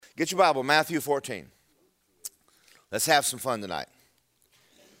Get your Bible, Matthew 14. Let's have some fun tonight.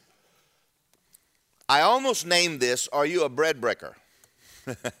 I almost named this, Are You a Bread Breaker?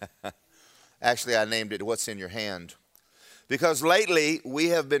 Actually, I named it, What's in Your Hand? Because lately, we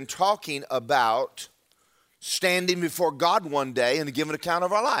have been talking about standing before God one day and giving account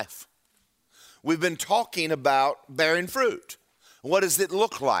of our life. We've been talking about bearing fruit. What does it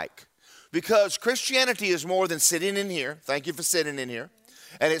look like? Because Christianity is more than sitting in here. Thank you for sitting in here.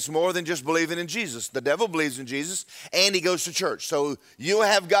 And it's more than just believing in Jesus. The devil believes in Jesus, and he goes to church. So you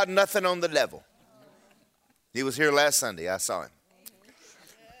have got nothing on the devil. He was here last Sunday. I saw him.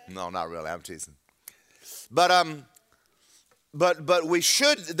 No, not really. I'm teasing. But we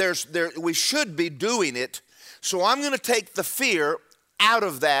should be doing it. So I'm going to take the fear out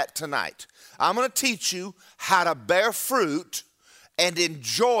of that tonight. I'm going to teach you how to bear fruit and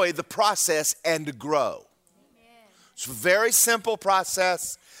enjoy the process and grow. It's a very simple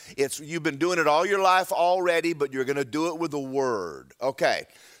process. You've been doing it all your life already, but you're going to do it with the word. Okay,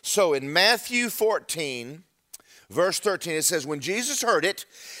 so in Matthew 14, verse 13, it says, when Jesus heard it,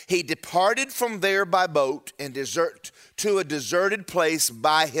 he departed from there by boat and to a deserted place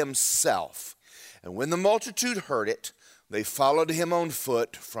by himself. And when the multitude heard it, they followed him on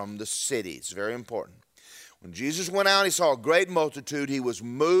foot from the city. It's very important. When Jesus went out, he saw a great multitude. He was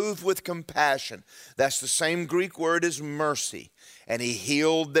moved with compassion. That's the same Greek word as mercy. And he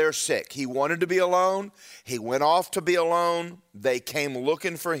healed their sick. He wanted to be alone. He went off to be alone. They came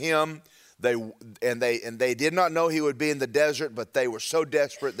looking for him. They did not know he would be in the desert, but they were so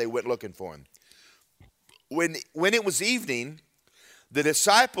desperate they went looking for him. When it was evening, the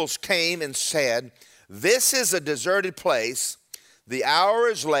disciples came and said, this is a deserted place. The hour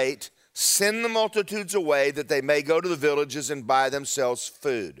is late. Send the multitudes away that they may go to the villages and buy themselves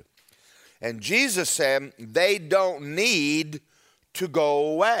food. And Jesus said, they don't need to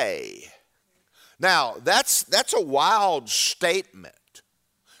go away. Now, that's a wild statement,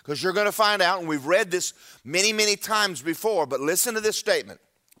 because you're going to find out, and we've read this many, many times before, but listen to this statement.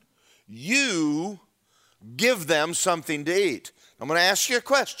 You give them something to eat. I'm going to ask you a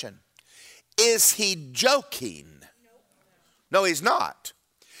question. Is he joking? No, he's not.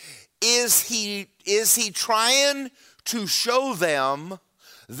 Is he trying to show them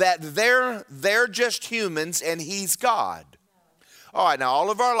that they're just humans and he's God? All right, now all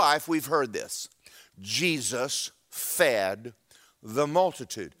of our life we've heard this. Jesus fed the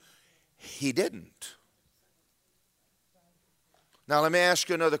multitude. He didn't. Now let me ask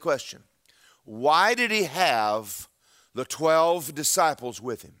you another question. Why did he have the 12 disciples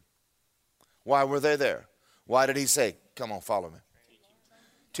with him? Why were they there? Why did he say, come on, follow me?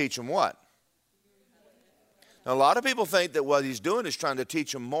 Teach them what? Now, a lot of people think that what he's doing is trying to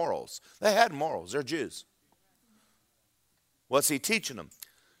teach them morals. They had morals. They're Jews. What's he teaching them?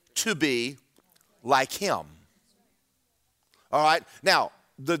 To be like him. All right? Now,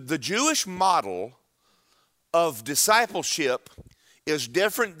 the Jewish model of discipleship is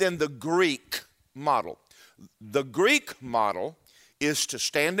different than the Greek model. The Greek model is to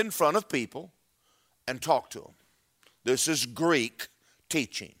stand in front of people and talk to them. This is Greek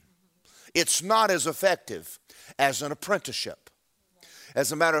teaching. It's not as effective as an apprenticeship.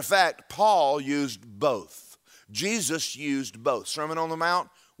 As a matter of fact, Paul used both. Jesus used both. Sermon on the Mount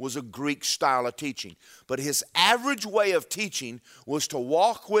was a Greek style of teaching. But his average way of teaching was to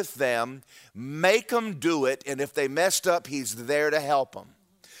walk with them, make them do it, and if they messed up, he's there to help them.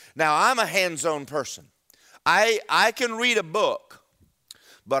 Now, I'm a hands-on person. I can read a book,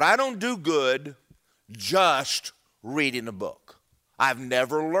 but I don't do good just reading a book. I've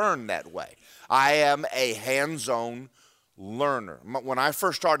never learned that way. I am a hands-on learner. When I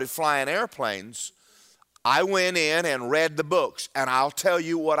first started flying airplanes, I went in and read the books, and I'll tell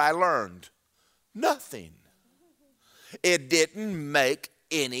you what I learned. Nothing. It didn't make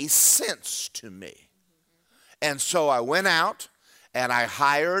any sense to me. And so I went out, and I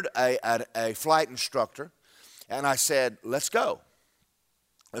hired a flight instructor, and I said, let's go.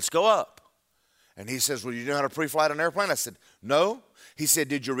 Let's go up. And he says, well, you know how to pre-flight an airplane? I said, no. He said,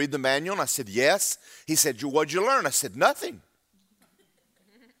 did you read the manual? And I said, yes. He said, what'd you learn? I said, nothing.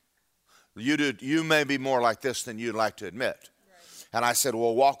 You may be more like this than you'd like to admit. Right. And I said,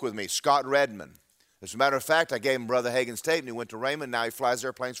 well, walk with me. Scott Redmond. As a matter of fact, I gave him Brother Hagin's tape, and he went to Rhema. Now he flies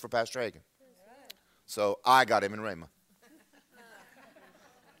airplanes for Pastor Hagin. Right. So I got him in Rhema.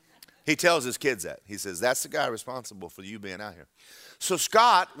 He tells his kids that. He says, that's the guy responsible for you being out here. So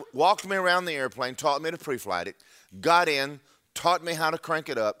Scott walked me around the airplane, taught me to pre-flight it, got in, taught me how to crank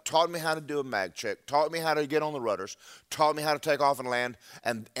it up, taught me how to do a mag check, taught me how to get on the rudders, taught me how to take off and land,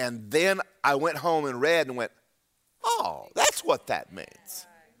 and then I went home and read and went, oh, that's what that means.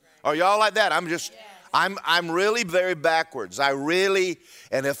 Are y'all like that? I'm really very backwards. I really,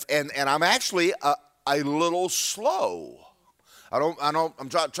 and I'm actually a little slow. I'm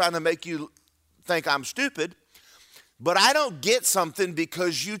trying to make you think I'm stupid, but I don't get something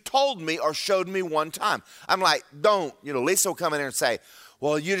because you told me or showed me one time. I'm like, don't, Lisa will come in there and say,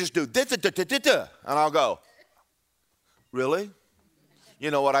 well, you just do da-da-da-da-da-da, and I'll go, really?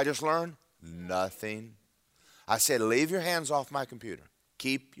 You know what I just learned? Nothing. I said, leave your hands off my computer.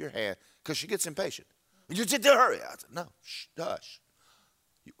 Keep your hand, because she gets impatient. You just hurry. I said, no, hush.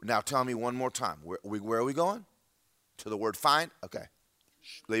 Now tell me one more time. Where are we going? To the word find? Okay.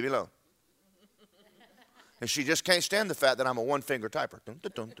 Leave me alone. And she just can't stand the fact that I'm a one-finger typer.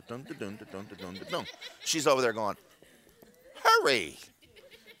 She's over there going, hurry.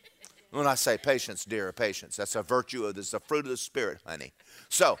 When I say patience, dear, patience, that's a virtue, it's a fruit of the Spirit, honey.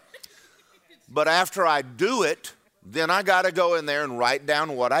 So, but after I do it, then I got to go in there and write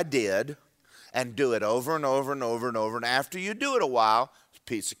down what I did and do it over and over and over and over. And after you do it a while, it's a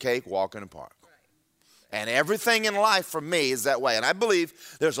piece of cake, walk in the park. And everything in life for me is that way. And I believe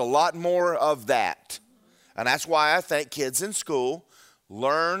there's a lot more of that. And that's why I think kids in school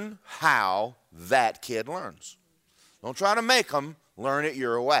learn how that kid learns. Don't try to make them learn it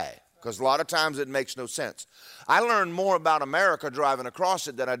your way, because a lot of times it makes no sense. I learned more about America driving across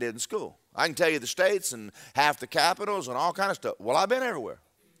it than I did in school. I can tell you the states and half the capitals and all kind of stuff. Well, I've been everywhere.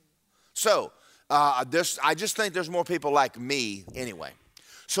 So I just think there's more people like me anyway.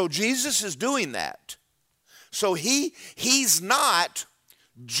 So Jesus is doing that. So he's not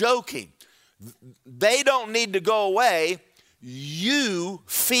joking. They don't need to go away. You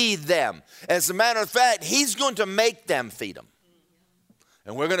feed them. As a matter of fact, he's going to make them feed them.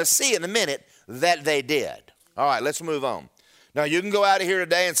 And we're going to see in a minute that they did. All right, let's move on. Now, you can go out of here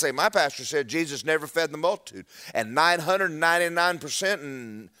today and say, my pastor said Jesus never fed the multitude. And 999%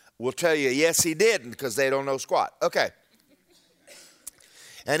 and will tell you, yes, he did, because they don't know squat. Okay.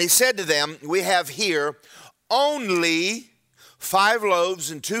 And he said to them, we have here only 5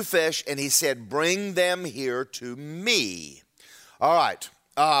 loaves and 2 fish, and he said, bring them here to me. All right.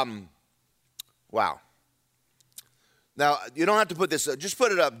 Wow. Now, you don't have to put this, just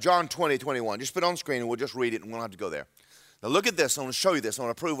put it up, John 20:21. Just put it on the screen, and we'll just read it, and we don't have to go there. Now, look at this. I want to show you this. I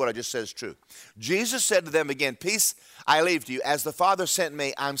want to prove what I just said is true. Jesus said to them again, peace I leave to you. As the Father sent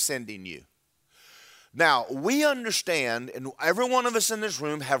me, I'm sending you. Now, we understand, and every one of us in this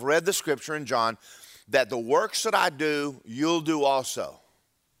room have read the scripture in John, that the works that I do, you'll do also.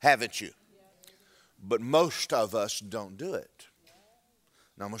 Haven't you? But most of us don't do it.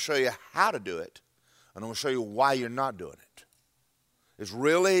 Now, I'm going to show you how to do it, and I'm going to show you why you're not doing it. It's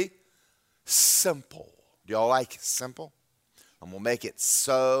really simple. Do y'all like simple? I'm going to make it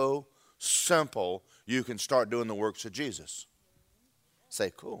so simple you can start doing the works of Jesus.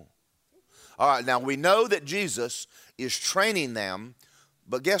 Say, cool. All right, now we know that Jesus is training them,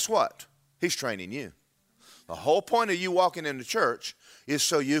 but guess what? He's training you. The whole point of you walking into church is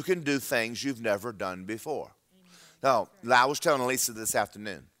so you can do things you've never done before. Now, I was telling Lisa this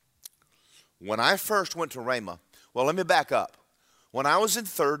afternoon. When I first went to Rhema, well, let me back up. When I was in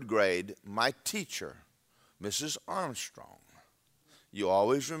 3rd grade, my teacher, Mrs. Armstrong, you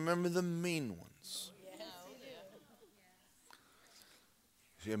always remember the mean ones.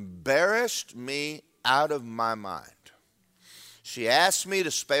 She embarrassed me out of my mind. She asked me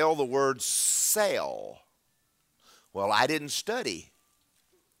to spell the word sail. Well, I didn't study.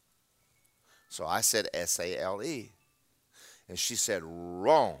 So I said S-A-L-E. And she said,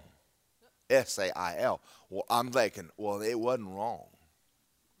 wrong. S-A-I-L. Well, I'm thinking, well, it wasn't wrong.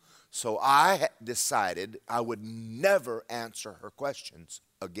 So I decided I would never answer her questions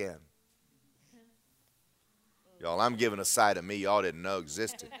again. Y'all, I'm giving a side of me y'all didn't know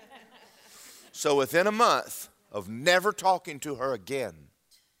existed. So within a month of never talking to her again,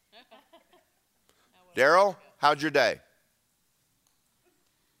 Daryl, how'd your day?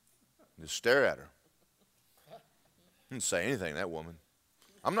 Just stare at her. Didn't say anything, that woman.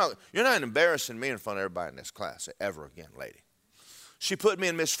 You're not embarrassing me in front of everybody in this class ever again, lady. She put me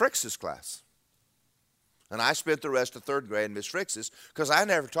in Miss Fricks's class. And I spent the rest of 3rd grade in Miss Fricks's because I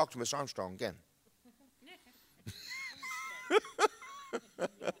never talked to Miss Armstrong again.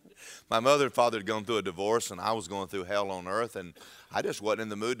 My mother and father had gone through a divorce, and I was going through hell on earth, and I just wasn't in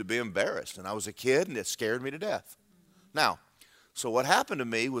the mood to be embarrassed. And I was a kid, and it scared me to death. Now, so what happened to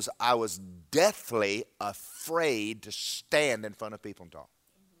me was I was deathly afraid to stand in front of people and talk.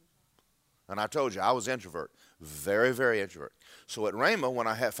 And I told you, I was introvert, very, very introvert. So at Rhema, when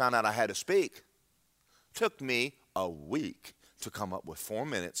I found out I had to speak, it took me a week to come up with 4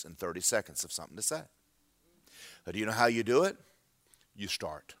 minutes and 30 seconds of something to say. But do you know how you do it? You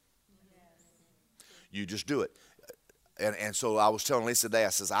start. You just do it. And so I was telling Lisa today, I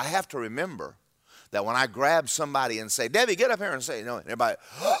says, I have to remember that when I grab somebody and say, Debbie, get up here and say, and everybody,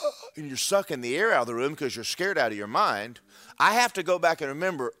 and you're sucking the air out of the room because you're scared out of your mind, I have to go back and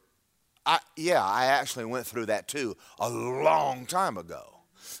remember, I actually went through that too a long time ago.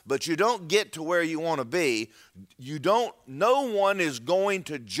 But you don't get to where you want to be. No one is going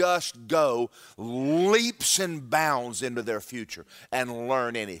to just go leaps and bounds into their future and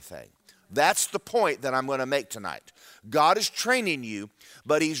learn anything. That's the point that I'm going to make tonight. God is training you,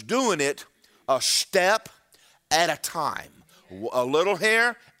 but he's doing it a step at a time. A little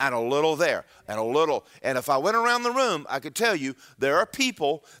here and a little there and a little. And if I went around the room, I could tell you there are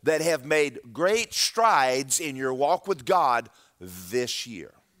people that have made great strides in your walk with God this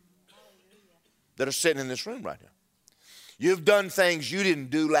year that are sitting in this room right here. You've done things you didn't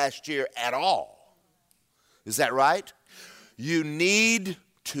do last year at all. Is that right? You need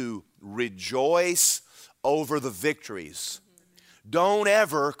to rejoice over the victories. Don't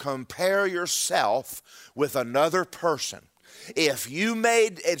ever compare yourself with another person. If you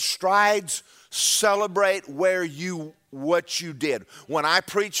made strides, celebrate what you did. When I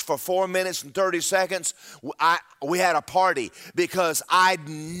preached for 4 minutes and 30 seconds, we had a party because I'd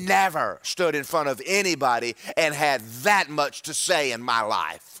never stood in front of anybody and had that much to say in my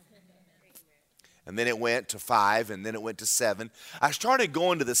life. And then it went to 5, and then it went to 7. I started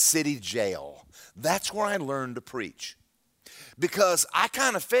going to the city jail. That's where I learned to preach. Because I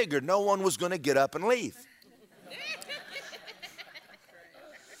kind of figured no one was going to get up and leave.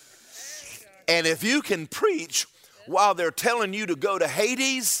 And if you can preach while they're telling you to go to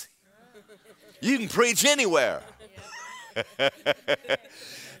Hades, you can preach anywhere.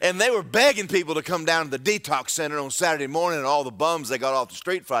 And they were begging people to come down to the detox center on Saturday morning, and all the bums they got off the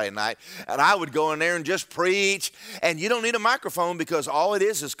street Friday night. And I would go in there and just preach. And you don't need a microphone because all it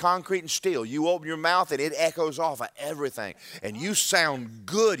is concrete and steel. You open your mouth and it echoes off of everything. And you sound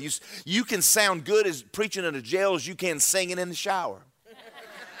good. You can sound good as preaching in a jail as you can singing in the shower.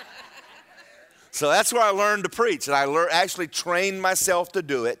 So that's where I learned to preach. And I actually trained myself to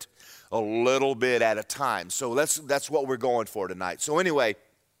do it a little bit at a time. So that's what we're going for tonight. So anyway,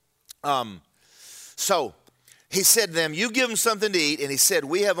 so he said to them, you give them something to eat. And he said,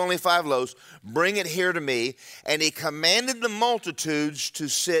 we have only 5 loaves. Bring it here to me. And he commanded the multitudes to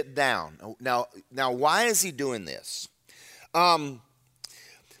sit down. Now why is he doing this? Go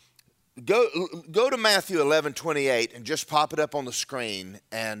to Matthew 11:28 and just pop it up on the screen.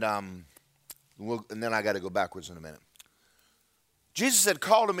 And then I got to go backwards in a minute. Jesus said,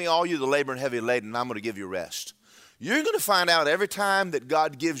 call to me all you that labor and heavy laden, and I'm going to give you rest. You're going to find out every time that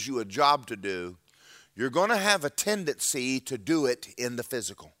God gives you a job to do, you're going to have a tendency to do it in the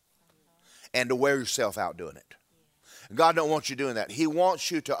physical and to wear yourself out doing it. God don't want you doing that. He wants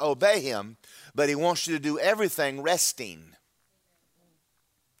you to obey him, but he wants you to do everything resting.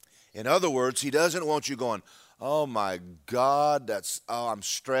 In other words, he doesn't want you going, oh my God, I'm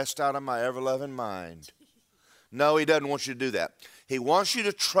stressed out of my ever-loving mind. No, he doesn't want you to do that. He wants you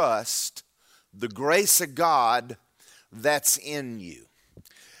to trust the grace of God that's in you.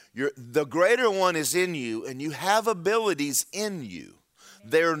 The greater one is in you, and you have abilities in you.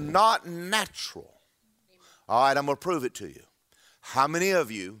 They're not natural. All right, I'm going to prove it to you. How many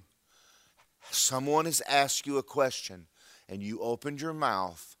of you, someone has asked you a question, and you opened your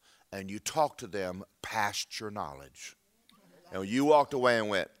mouth, and you talked to them past your knowledge? And you walked away and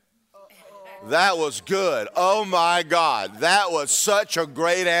went, that was good. Oh my God, that was such a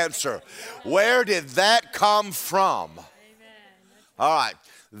great answer. Where did that come from? All right,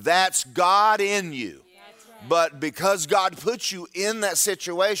 that's God in you. But because God puts you in that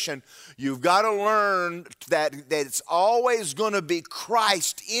situation, you've got to learn that it's always going to be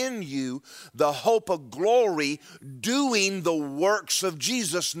Christ in you, the hope of glory, doing the works of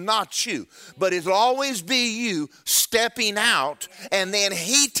Jesus, not you. But it'll always be you stepping out, and then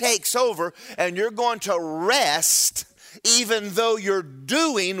he takes over, and you're going to rest even though you're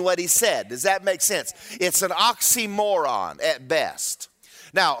doing what he said. Does that make sense? It's an oxymoron at best.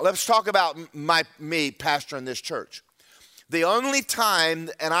 Now, let's talk about me pastoring this church. The only time,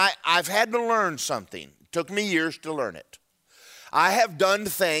 and I've had to learn something. It took me years to learn it. I have done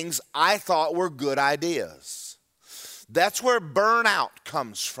things I thought were good ideas. That's where burnout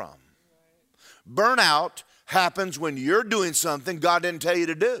comes from. Burnout happens when you're doing something God didn't tell you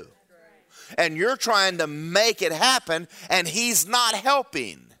to do. And you're trying to make it happen, and he's not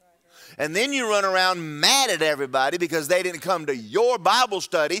helping. And then you run around mad at everybody because they didn't come to your Bible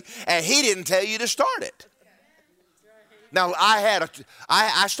study and he didn't tell you to start it. Now,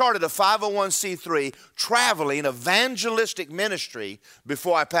 I started a 501c3 traveling evangelistic ministry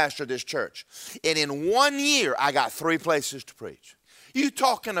before I pastored this church. And in 1 year, I got 3 places to preach. You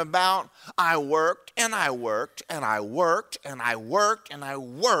talking about I worked and I worked and I worked and I worked and I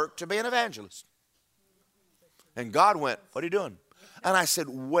worked to be an evangelist. And God went, what are you doing? And I said,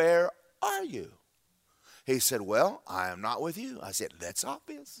 where are you? He said, well, I am not with you. I said, that's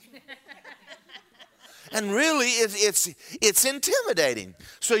obvious. And really, it's intimidating.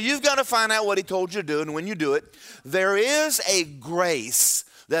 So you've got to find out what he told you to do. And when you do it, there is a grace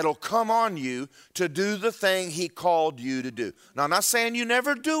that'll come on you to do the thing he called you to do. Now, I'm not saying you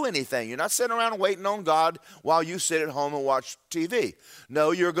never do anything. You're not sitting around waiting on God while you sit at home and watch TV.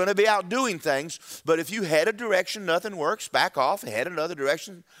 No, you're going to be out doing things. But if you head a direction, nothing works, back off and head another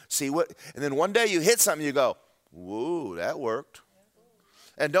direction, see what, and then one day you hit something, you go, whoa, that worked.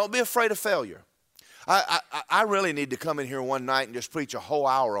 And don't be afraid of failure. I really need to come in here one night and just preach a whole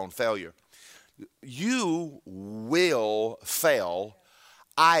hour on failure. You will fail.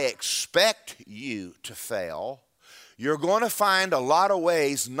 I expect you to fail. You're going to find a lot of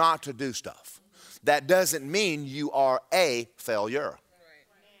ways not to do stuff. That doesn't mean you are a failure.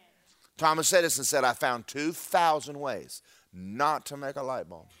 Thomas Edison said, I found 2,000 ways not to make a light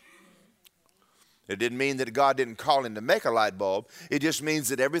bulb. It didn't mean that God didn't call him to make a light bulb. It just means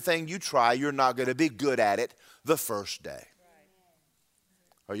that everything you try, you're not going to be good at it the first day.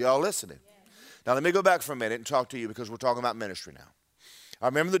 Are y'all listening? Now, let me go back for a minute and talk to you because we're talking about ministry now. I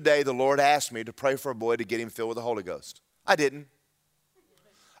remember the day the Lord asked me to pray for a boy to get him filled with the Holy Ghost. I didn't.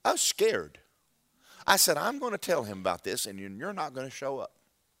 I was scared. I said, I'm going to tell him about this, and you're not going to show up.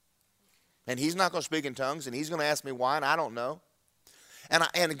 And he's not going to speak in tongues, and he's going to ask me why, and I don't know.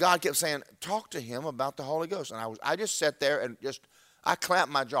 And God kept saying, talk to him about the Holy Ghost. And I just sat there and I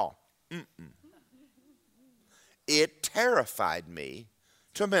clamped my jaw. It terrified me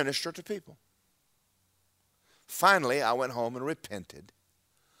to minister to people. Finally, I went home and repented.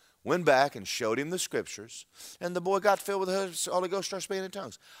 Went back and showed him the scriptures. And the boy got filled with the Holy Ghost, started speaking in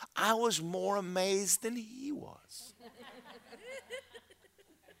tongues. I was more amazed than he was.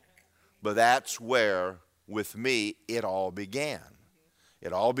 But that's where, with me, it all began.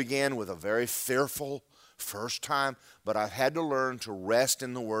 It all began with a very fearful first time, but I've had to learn to rest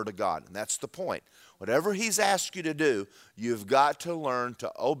in the Word of God. And that's the point. Whatever he's asked you to do, you've got to learn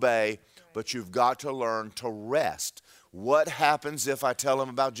to obey, but you've got to learn to rest. What happens if I tell them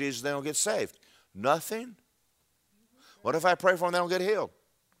about Jesus and they don't get saved? Nothing. What if I pray for them and they don't get healed?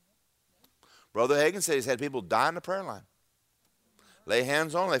 Brother Hagin said he's had people die in the prayer line. Lay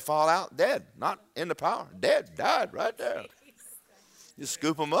hands on them, they fall out, dead. Not in the power. Dead, died right there. You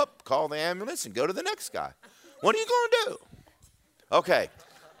scoop them up, call the ambulance, and go to the next guy. What are you going to do? Okay.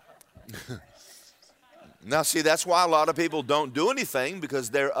 Now, see, that's why a lot of people don't do anything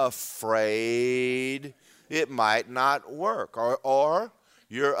because they're afraid it might not work. Or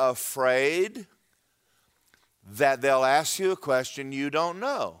you're afraid that they'll ask you a question you don't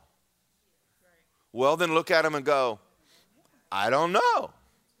know. Well, then look at them and go, I don't know.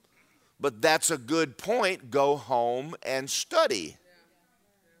 But that's a good point. Go home and study.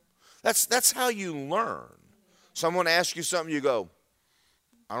 That's how you learn. Someone asks you something, you go,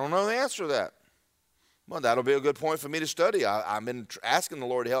 I don't know the answer to that. Well, that'll be a good point for me to study. I've been asking the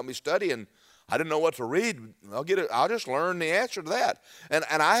Lord to help me study, and I didn't know what to read. I'll just learn the answer to that. And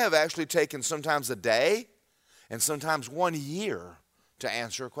I have actually taken sometimes a day and sometimes 1 year to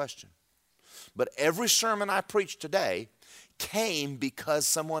answer a question. But every sermon I preached today came because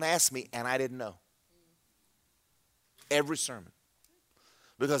someone asked me, and I didn't know. Every sermon.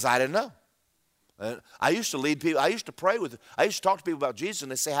 Because I didn't know. I used to lead people. I used to talk to people about Jesus,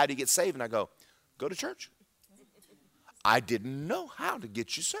 and they say, how do you get saved? And I go to church. I didn't know how to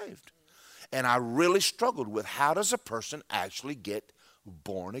get you saved. And I really struggled with how does a person actually get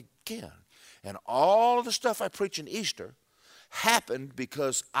born again? And all of the stuff I preach in Easter happened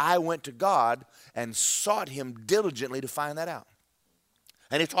because I went to God and sought him diligently to find that out.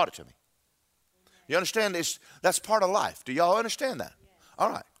 And he taught it to me. You understand this? That's part of life. Do y'all understand that? All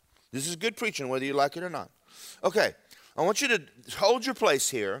right. This is good preaching, whether you like it or not. Okay. I want you to hold your place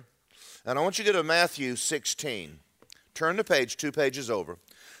here, and I want you to go to Matthew 16. Turn the page, 2 pages over,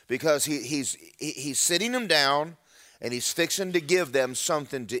 because he's sitting them down, and he's fixing to give them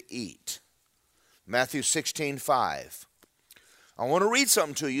something to eat. Matthew 16:5. I want to read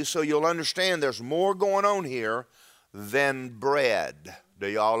something to you so you'll understand there's more going on here than bread. Do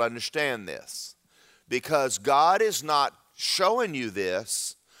y'all understand this? Because God is not showing you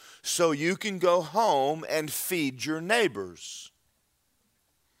this so you can go home and feed your neighbors.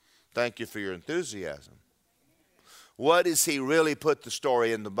 Thank you for your enthusiasm. What does he really put the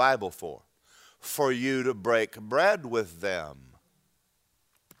story in the Bible for? For you to break bread with them.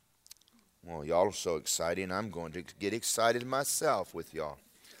 Well, y'all are so exciting. I'm going to get excited myself with y'all.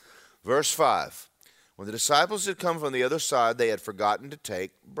 Verse 5. When the disciples had come from the other side, they had forgotten to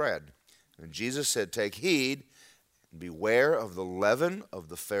take bread. And Jesus said, take heed and beware of the leaven of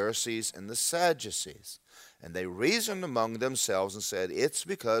the Pharisees and the Sadducees. And they reasoned among themselves and said, it's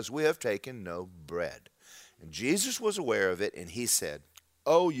because we have taken no bread. And Jesus was aware of it, and he said,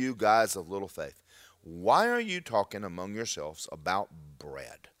 oh, you guys of little faith, why are you talking among yourselves about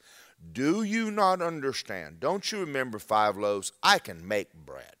bread? Do you not understand? Don't you remember 5 loaves? I can make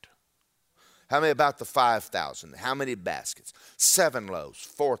bread. How many about the 5,000? How many baskets? 7 loaves,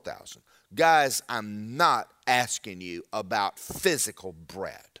 4,000. Guys, I'm not asking you about physical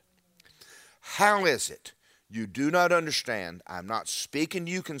bread. How is it you do not understand? I'm not speaking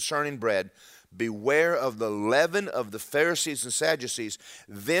to you concerning bread. Beware of the leaven of the Pharisees and Sadducees.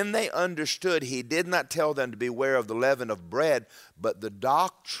 Then they understood he did not tell them to beware of the leaven of bread, but the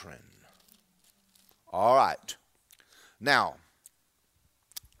doctrine. All right. Now,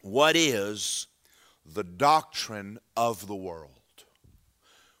 what is the doctrine of the world?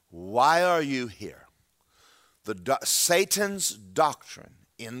 Why are you here? Satan's doctrine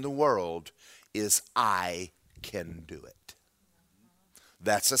in the world is I can do it.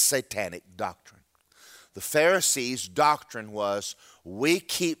 That's a satanic doctrine. The Pharisees' doctrine was we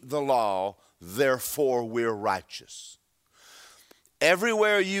keep the law, therefore we're righteous.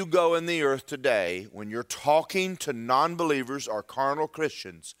 Everywhere you go in the earth today, when you're talking to non-believers or carnal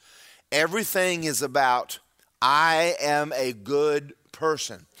Christians, everything is about, I am a good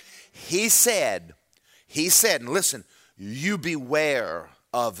person. He said, and listen, you beware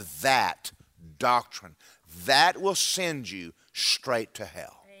of that doctrine. That will send you straight to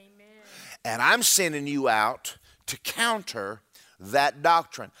hell. Amen. And I'm sending you out to counter that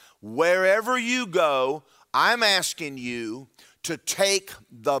doctrine. Wherever you go, I'm asking you to take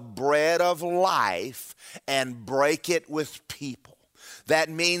the bread of life and break it with people. That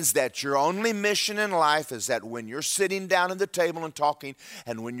means that your only mission in life is that when you're sitting down at the table and talking,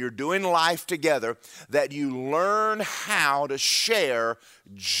 and when you're doing life together, that you learn how to share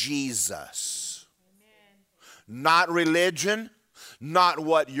Jesus. Amen. Not religion, not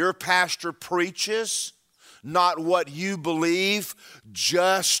what your pastor preaches, not what you believe,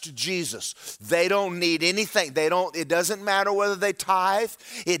 just Jesus. They don't need anything. It doesn't matter whether they tithe.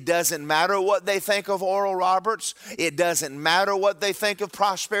 It doesn't matter what they think of Oral Roberts. It doesn't matter what they think of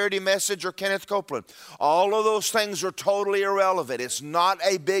Prosperity Message or Kenneth Copeland. All of those things are totally irrelevant. It's not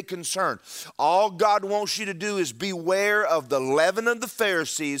a big concern. All God wants you to do is beware of the leaven of the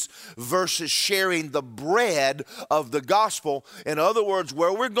Pharisees versus sharing the bread of the gospel. In other words,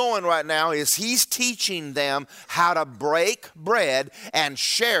 where we're going right now is he's teaching them how to break bread and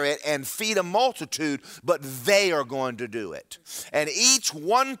share it and feed a multitude, but they are going to do it. And each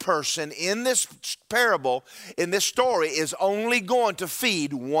one person in this parable, in this story, is only going to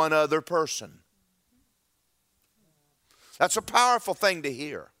feed one other person. That's a powerful thing to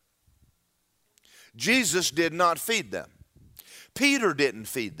hear. Jesus did not feed them. Peter didn't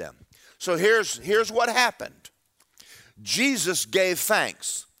feed them. So here's what happened. Jesus gave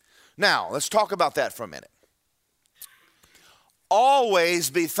thanks. Now, let's talk about that for a minute. Always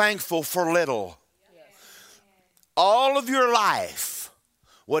be thankful for little. All of your life,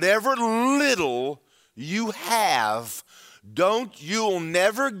 whatever little you have, you'll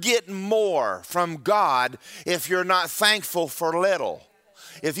never get more from God if you're not thankful for little.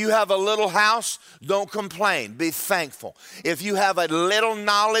 If you have a little house, don't complain. Be thankful. If you have a little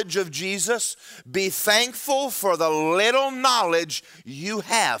knowledge of Jesus, be thankful for the little knowledge you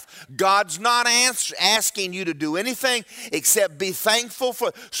have. God's not asking you to do anything except be thankful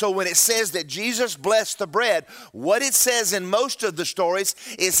for. So when it says that Jesus blessed the bread, what it says in most of the stories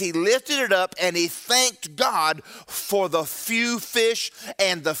is he lifted it up and he thanked God for the few fish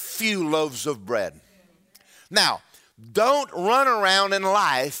and the few loaves of bread. Now, don't run around in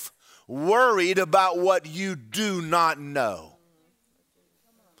life worried about what you do not know.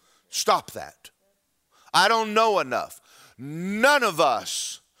 Stop that. I don't know enough. None of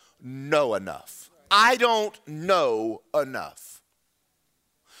us know enough. I don't know enough.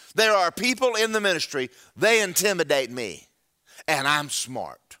 There are people in the ministry, they intimidate me, and I'm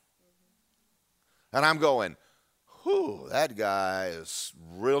smart. And I'm going, whew, that guy has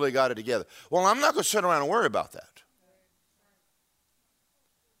really got it together. Well, I'm not going to sit around and worry about that.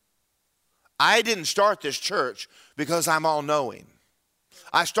 I didn't start this church because I'm all-knowing.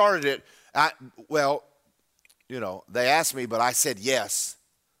 I started it, they asked me, but I said yes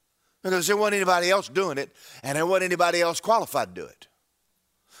Because there wasn't anybody else doing it, and there wasn't anybody else qualified to do it.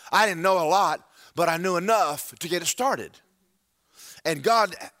 I didn't know a lot, but I knew enough to get it started. And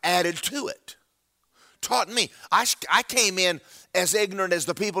God added to it, taught me. I came in as ignorant as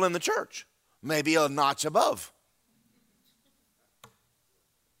the people in the church, maybe a notch above.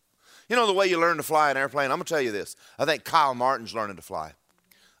 You know the way you learn to fly an airplane? I'm going to tell you this. I think Kyle Martin's learning to fly.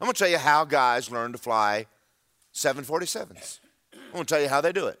 I'm going to tell you how guys learn to fly 747s. I'm going to tell you how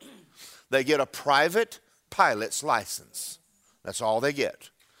they do it. They get a private pilot's license. That's all they get.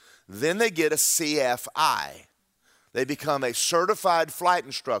 Then they get a CFI. They become a certified flight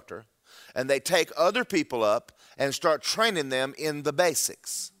instructor, and they take other people up and start training them in the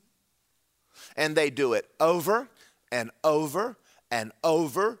basics. And they do it over and over and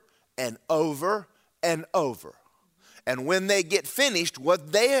over and over and over. And when they get finished,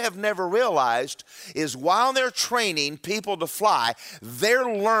 what they have never realized is while they're training people to fly, they're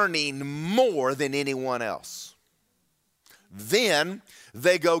learning more than anyone else. Then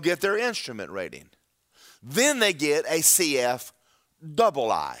they go get their instrument rating. Then they get a CF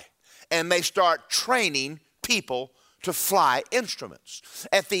double I, and they start training people to fly instruments.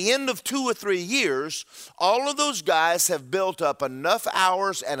 At the end of 2 or 3 years, all of those guys have built up enough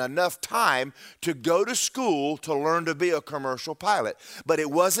hours and enough time to go to school to learn to be a commercial pilot. But it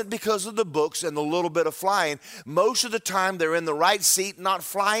wasn't because of the books and the little bit of flying. Most of the time, they're in the right seat, not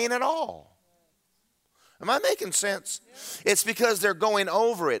flying at all. Am I making sense? It's because they're going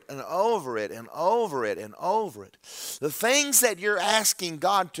over it and over it and over it and over it. The things that you're asking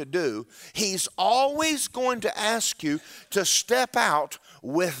God to do, He's always going to ask you to step out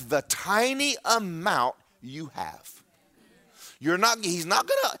with the tiny amount you have. He's not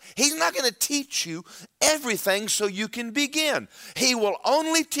gonna teach you everything so you can begin. He will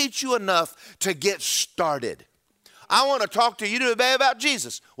only teach you enough to get started. I want to talk to you today about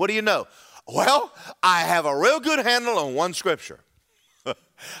Jesus. What do you know? Well, I have a real good handle on one scripture. I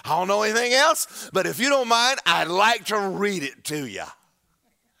don't know anything else, but if you don't mind, I'd like to read it to you.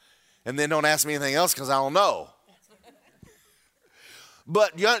 And then don't ask me anything else because I don't know.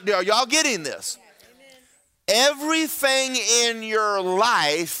 But are y'all getting this? Everything in your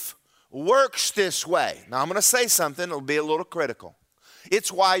life works this way. Now, I'm going to say something. It'll be a little critical.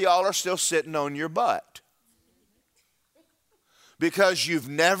 It's why y'all are still sitting on your butt. Because you've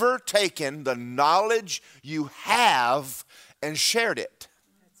never taken the knowledge you have and shared it.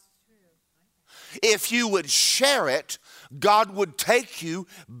 If you would share it, God would take you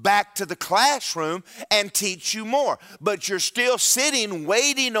back to the classroom and teach you more. But you're still sitting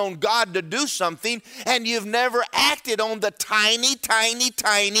waiting on God to do something, and you've never acted on the tiny, tiny,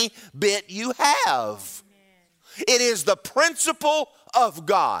 tiny bit you have. It is the principle of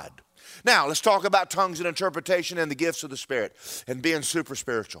God. Now, let's talk about tongues and interpretation and the gifts of the Spirit and being super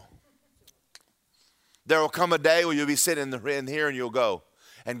spiritual. There will come a day where you'll be sitting in here and you'll go,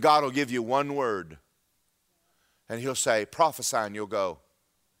 and God will give you one word. And He'll say, prophesy, and you'll go,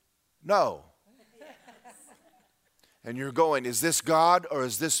 no. And you're going, is this God or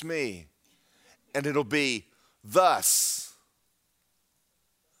is this me? And it'll be, thus.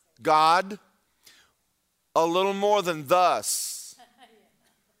 God, a little more than thus.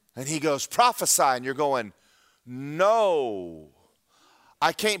 And He goes, prophesy, and you're going, no,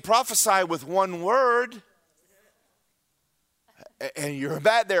 I can't prophesy with one word. And you're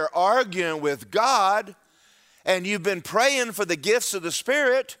back there arguing with God, and you've been praying for the gifts of the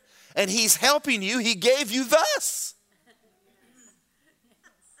Spirit, and He's helping you. He gave you thus.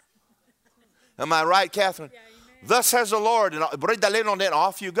 Am I right, Catherine? Thus says the Lord, and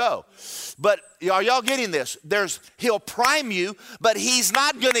off you go. But are y'all getting this? He'll prime you, but He's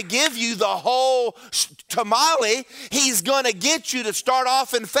not going to give you the whole tamale. He's going to get you to start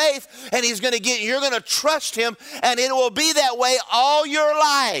off in faith, and you're going to trust Him, and it will be that way all your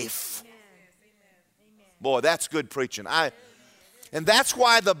life. Amen. Boy, that's good preaching. And that's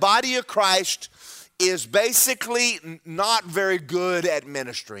why the body of Christ is basically not very good at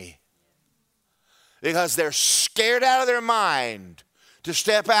ministry. Because they're scared out of their mind to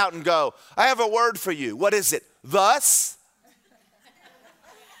step out and go, I have a word for you. What is it? Thus?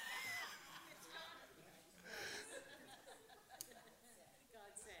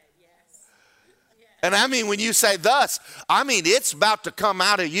 And I mean, when you say thus, I mean, it's about to come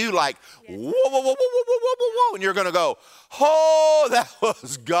out of you like, whoa, whoa, whoa, whoa, whoa, whoa, whoa, whoa. And you're going to go, oh, that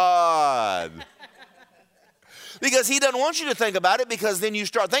was God. Because He doesn't want you to think about it, because then you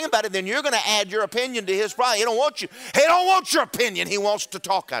start thinking about it, then you're going to add your opinion to His problem. He don't want your opinion. He wants to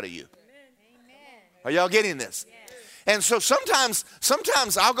talk out of you. Amen. Are y'all getting this? Yes. And so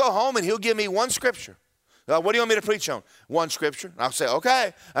sometimes I'll go home and He'll give me one scripture. What do you want me to preach on? One scripture. And I'll say,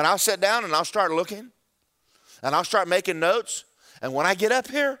 okay. And I'll sit down and I'll start looking. And I'll start making notes. And when I get up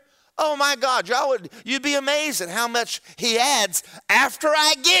here, oh my God, you'd be amazed at how much he adds after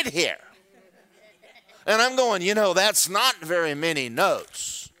I get here. And I'm going, that's not very many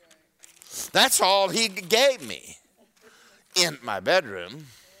notes. That's all he gave me in my bedroom.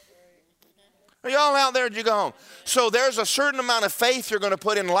 Are y'all out there? Did you go home? So there's a certain amount of faith you're going to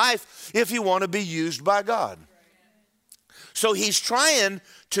put in life if you want to be used by God. So he's trying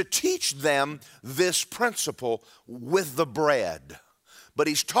to teach them this principle with the bread. But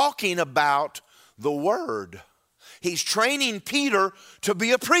he's talking about the word. He's training Peter to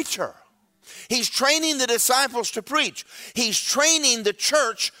be a preacher. He's training the disciples to preach. He's training the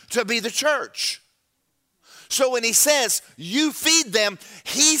church to be the church. So when he says, you feed them,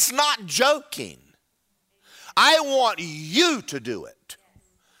 he's not joking. I want you to do it.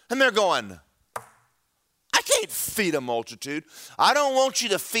 And they're going, I can't feed a multitude. I don't want you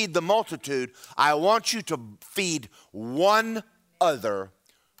to feed the multitude. I want you to feed one other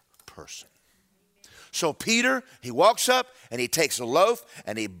person. So Peter, he walks up and he takes a loaf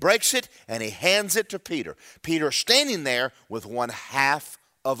and he breaks it and he hands it to Peter. Peter standing there with one half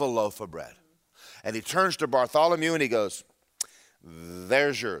of a loaf of bread. And he turns to Bartholomew and he goes,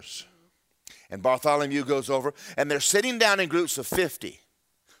 there's yours. And Bartholomew goes over and they're sitting down in groups of 50,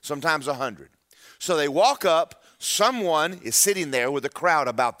 sometimes 100. So they walk up, someone is sitting there with a crowd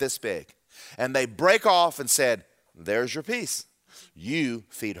about this big. And they break off and said, there's your piece. You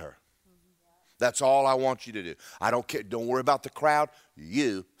feed her. That's all I want you to do. I don't care. Don't worry about the crowd.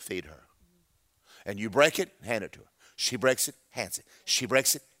 You feed her. And you break it, hand it to her. She breaks it, hands it. She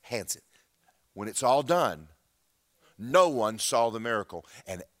breaks it, hands it. When it's all done, no one saw the miracle,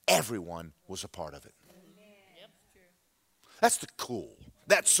 and everyone was a part of it. That's the cool.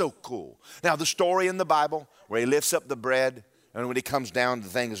 That's so cool. Now, the story in the Bible where he lifts up the bread, and when he comes down, the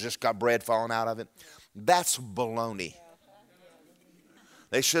thing has just got bread falling out of it, that's baloney.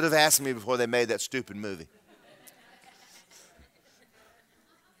 They should have asked me before they made that stupid movie.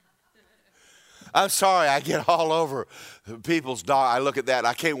 I'm sorry, I get all over people's dog. I look at that,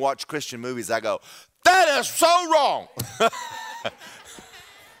 I can't watch Christian movies. I go, that is so wrong.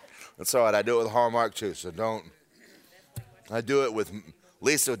 That's all right, I do it with Hallmark too, so don't. I do it with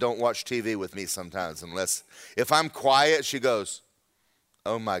Lisa. Don't watch TV with me sometimes unless, if I'm quiet, she goes,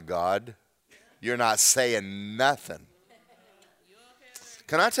 oh my God, you're not saying nothing.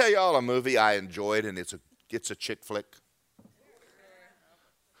 Can I tell you all a movie I enjoyed, and it's a chick flick?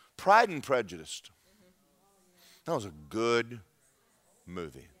 Pride and Prejudice. That was a good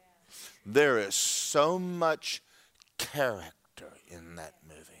movie. There is so much character in that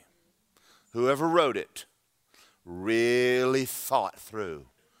movie. Whoever wrote it really thought through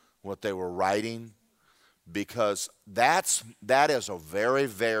what they were writing, because that is a very,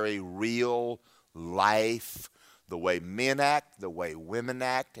 very real life. The way men act, the way women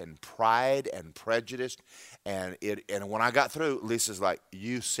act, and Pride and Prejudice. And when I got through, Lisa's like,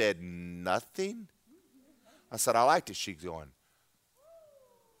 you said nothing? I said, I liked it. She's going,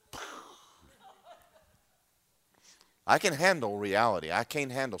 I can handle reality. I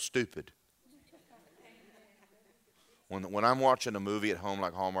can't handle stupid. When I'm watching a movie at home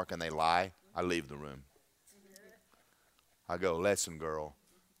like Hallmark and they lie, I leave the room. I go, listen, girl.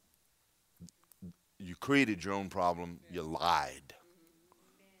 You created your own problem. You lied.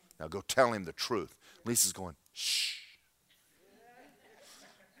 Now go tell him the truth. Lisa's going, shh.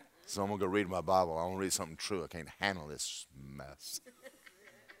 So I'm going to go read my Bible. I want to read something true. I can't handle this mess.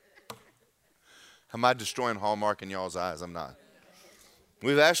 Am I destroying Hallmark in y'all's eyes? I'm not.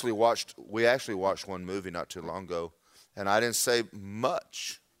 We actually watched one movie not too long ago, and I didn't say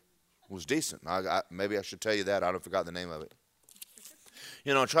much. It was decent. Maybe I should tell you that. I don't forgot the name of it.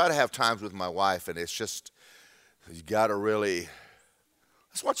 You know, I try to have times with my wife, and it's just, you got to really,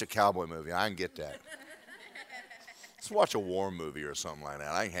 let's watch a cowboy movie. I can get that. Let's watch a war movie or something like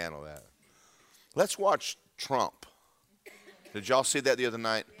that. I can handle that. Let's watch Trump. Did y'all see that the other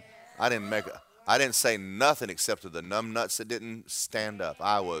night? I didn't say nothing except to the numbnuts that didn't stand up.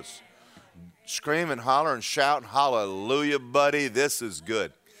 I was screaming, hollering, shouting, hallelujah, buddy, this is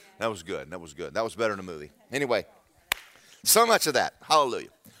good. That was good. That was good. That was better than a movie. Anyway. So much of that. Hallelujah.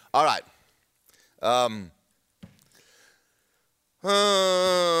 All right.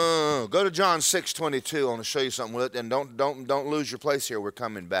 Go to John 6:22. I want to show you something with it. And don't lose your place here. We're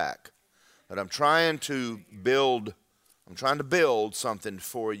coming back. But I'm trying to build something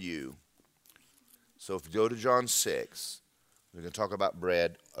for you. So if you go to John 6, we're going to talk about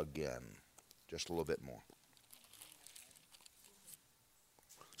bread again. Just a little bit more.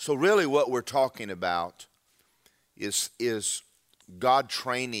 So really what we're talking about is God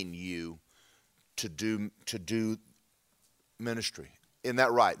training you to do ministry. Isn't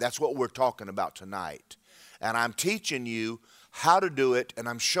that right? That's what we're talking about tonight. And I'm teaching you how to do it, and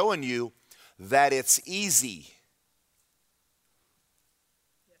I'm showing you that it's easy.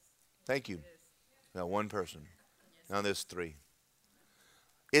 Thank you. Now one person. Now there's three.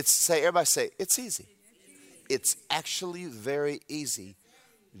 Everybody say, it's easy. It's actually very easy.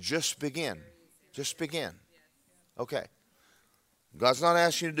 Just begin. Just begin. Okay. God's not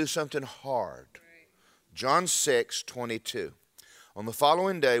asking you to do something hard. John 6:22. On the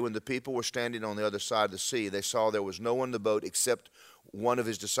following day, when the people were standing on the other side of the sea, they saw there was no one in the boat except one of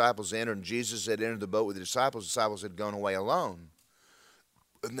his disciples entered, and Jesus had entered the boat with the disciples. The disciples had gone away alone.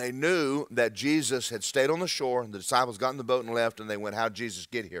 And they knew that Jesus had stayed on the shore, and the disciples got in the boat and left, and they went, how'd Jesus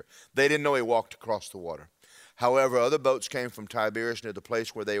get here? They didn't know he walked across the water. However, other boats came from Tiberias near the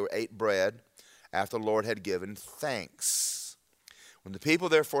place where they ate bread after the Lord had given thanks. When the people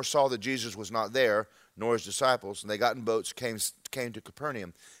therefore saw that Jesus was not there, nor his disciples, and they got in boats, came to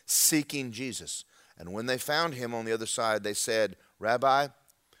Capernaum, seeking Jesus. And when they found him on the other side, they said, Rabbi,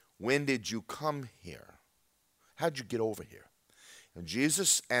 when did you come here? How'd you get over here? And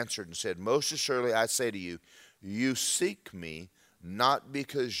Jesus answered and said, most assuredly I say to you, you seek me not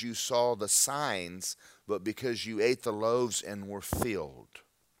because you saw the signs, but because you ate the loaves and were filled.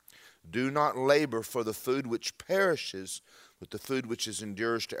 Do not labor for the food which perishes, but the food which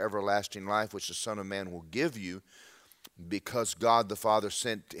endures to everlasting life, which the Son of Man will give you, because God the Father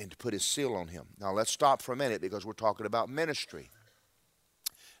sent and to put his seal on him. Now let's stop for a minute, because we're talking about ministry.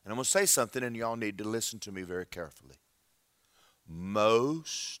 And I'm going to say something, and y'all need to listen to me very carefully.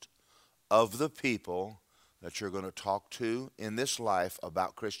 Most of the people that you're going to talk to in this life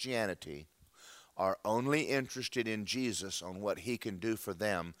about Christianity are only interested in Jesus on what he can do for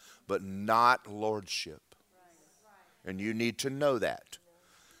them, but not lordship. And you need to know that.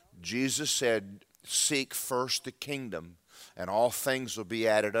 Jesus said, seek first the kingdom, and all things will be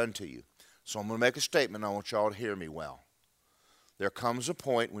added unto you. So I'm going to make a statement. I want y'all to hear me well. There comes a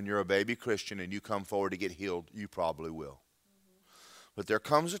point when you're a baby Christian and you come forward to get healed. You probably will. But there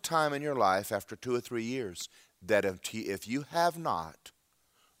comes a time in your life after 2 or 3 years that if you have not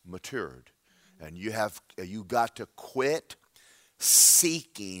matured, and you got to quit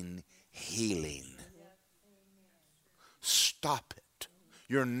seeking healing. Stop it.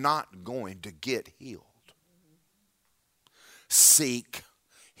 You're not going to get healed. Seek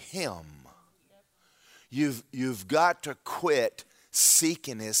him. You've got to quit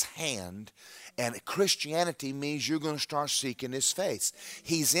seeking his hand. And Christianity means you're going to start seeking his face.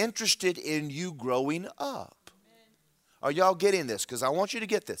 He's interested in you growing up. Are y'all getting this? Because I want you to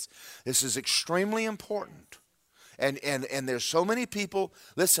get this. This is extremely important. And there's so many people.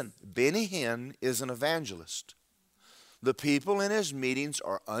 Listen, Benny Hinn is an evangelist. The people in his meetings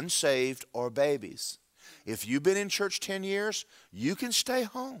are unsaved or babies. If you've been in church 10 years, you can stay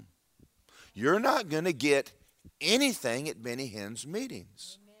home. You're not going to get anything at Benny Hinn's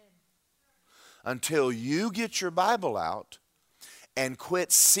meetings until you get your Bible out and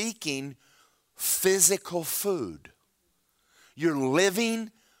quit seeking physical food. You're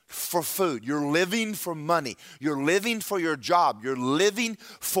living for food. You're living for money. You're living for your job. You're living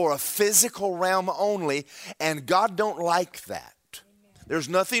for a physical realm only, and God don't like that. There's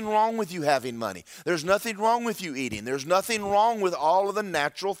nothing wrong with you having money. There's nothing wrong with you eating. There's nothing wrong with all of the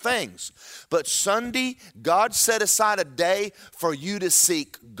natural things. But Sunday, God set aside a day for you to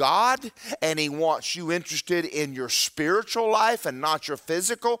seek God, and he wants you interested in your spiritual life and not your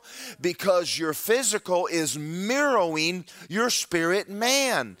physical, because your physical is mirroring your spirit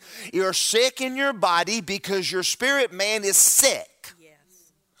man. You're sick in your body because your spirit man is sick.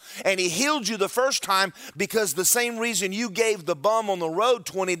 And he healed you the first time because the same reason you gave the bum on the road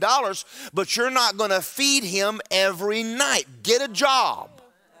 $20, but you're not going to feed him every night. Get a job.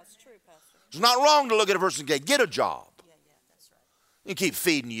 That's true, Pastor. It's not wrong to look at a person and say, get a job. Yeah, that's right. You keep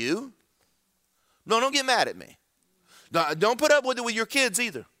feeding you. No, don't get mad at me. No, don't put up with it with your kids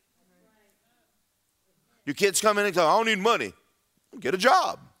either. Your kids come in and go, I don't need money. Get a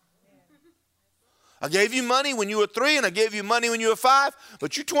job. I gave you money when you were 3, and I gave you money when you were 5,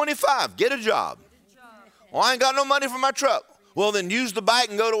 but you're 25. Get a job. Well, I ain't got no money for my truck. Well, then use the bike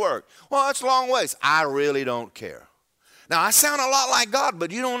and go to work. Well, that's a long ways. I really don't care. Now, I sound a lot like God,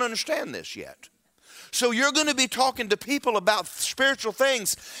 but you don't understand this yet. So you're going to be talking to people about spiritual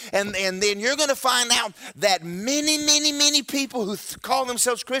things, and then you're going to find out that many people who call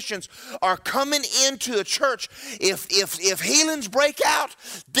themselves Christians are coming into a church. If healings break out,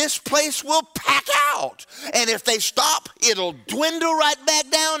 this place will pack out. And if they stop, it'll dwindle right back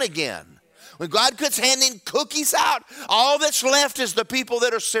down again. When God quits handing cookies out, all that's left is the people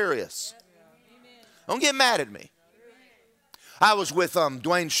that are serious. Don't get mad at me. I was with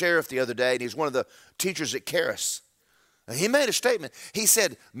Dwayne Sheriff the other day, and he's one of the teachers at Charis. And he made a statement. He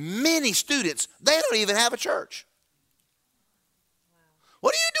said, many students, they don't even have a church.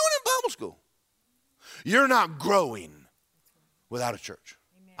 What are you doing in Bible school? You're not growing without a church.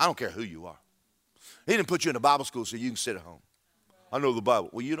 I don't care who you are. He didn't put you in a Bible school so you can sit at home. I know the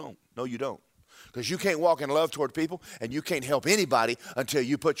Bible. Well, you don't. No, you don't. Because you can't walk in love toward people, and you can't help anybody until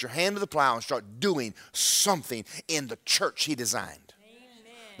you put your hand to the plow and start doing something in the church he designed. Amen.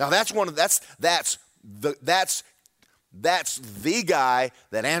 Now that's the guy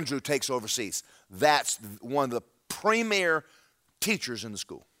that Andrew takes overseas. That's one of the premier teachers in the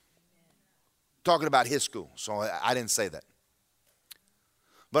school. Talking about his school, so I didn't say that.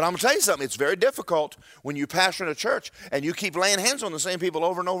 But I'm going to tell you something. It's very difficult when you pastor in a church and you keep laying hands on the same people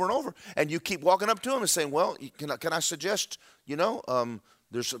over and over and over, and you keep walking up to them and saying, well, can I suggest,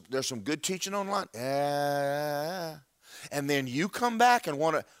 there's some good teaching online? And then you come back and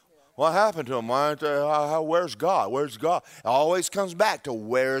want to, what happened to them? Where's God? Where's God? It always comes back to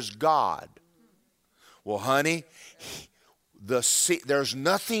where's God? Well, honey, there's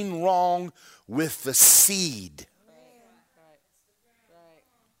nothing wrong with the seed.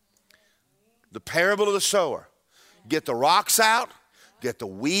 The parable of the sower. Get the rocks out, get the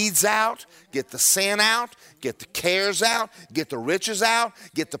weeds out, get the sin out, get the cares out, get the riches out,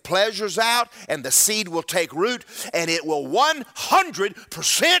 get the pleasures out, and the seed will take root, and it will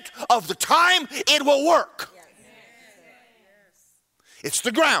 100% of the time it will work. It's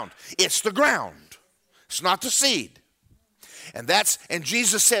the ground. It's the ground. It's not the seed. And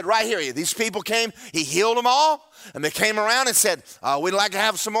Jesus said right here, these people came, he healed them all, and they came around and said, we'd like to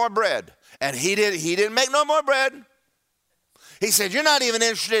have some more bread. And he didn't make no more bread. He said, you're not even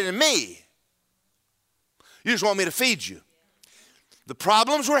interested in me. You just want me to feed you. The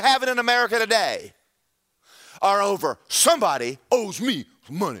problems we're having in America today are over somebody owes me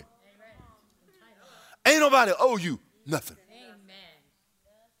some money. Ain't nobody owe you nothing.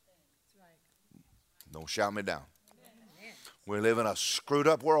 Don't shout me down. We live in a screwed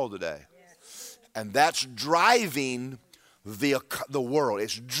up world today. And that's driving the world.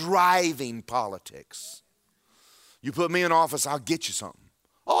 It's driving politics. You put me in office, I'll get you something.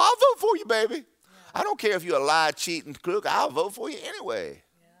 Oh, I'll vote for you, baby. Yeah. I don't care if you're a lie, cheating crook. I'll vote for you anyway.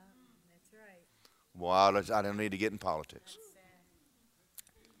 Yeah, that's right. Well, I don't need to get in politics.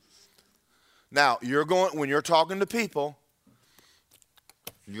 Now, when you're talking to people,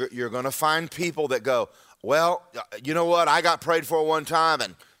 you're going to find people that go, well, you know what? I got prayed for one time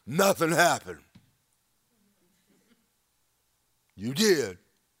and nothing happened. You did.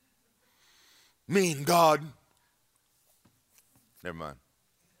 Mean God. Never mind.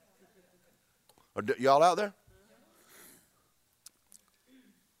 Are y'all out there?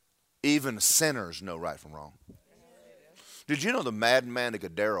 Even sinners know right from wrong. Did you know the madman of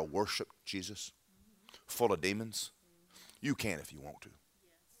Gadara worshiped Jesus? Full of demons? You can if you want to.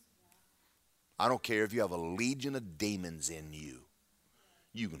 I don't care if you have a legion of demons in you.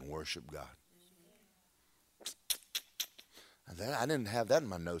 You can worship God. I didn't have that in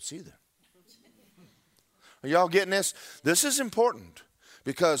my notes either. Are y'all getting this? This is important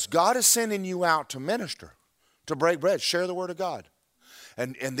because God is sending you out to minister, to break bread, share the word of God.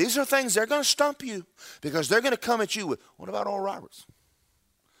 And these are things they're going to stump you because they're going to come at you with, what about Oral Roberts?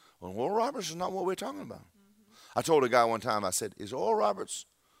 Well, Oral Roberts is not what we're talking about. I told a guy one time, I said, is Oral Roberts?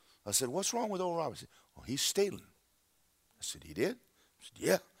 I said, what's wrong with Oral Roberts? He said, well, he's stealing. I said, he did? I said,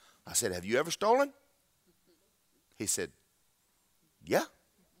 yeah. I said, have you ever stolen? He said, yeah.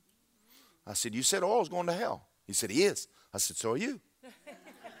 I said, you said Oral's going to hell. He said, he is. I said, so are you. I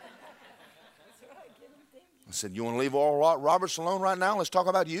said, you want to leave Oral Roberts alone right now? Let's talk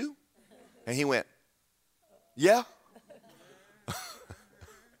about you. And he went, yeah.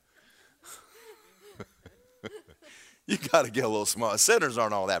 You got to get a little smart. Sinners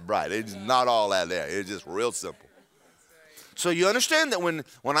aren't all that bright. It's not all that there. It's just real simple. So you understand that when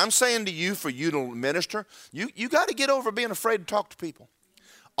I'm saying to you for you to minister, you got to get over being afraid to talk to people.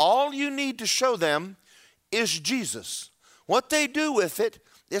 All you need to show them is Jesus. What they do with it,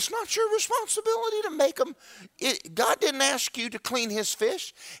 it's not your responsibility to make them. God didn't ask you to clean his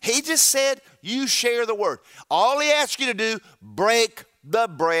fish. He just said you share the word. All he asked you to do, break the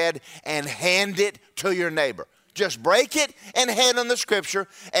bread and hand it to your neighbor. Just break it and hand them the scripture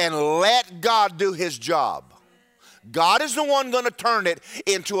and let God do his job. God is the one going to turn it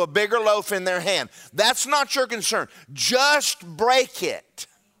into a bigger loaf in their hand. That's not your concern. Just break it.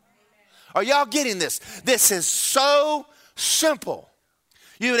 Are y'all getting this? This is so simple.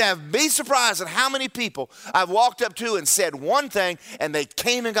 You would be surprised at how many people I've walked up to and said one thing, and they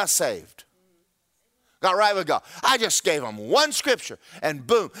came and got saved. Got right with God. I just gave them one scripture, and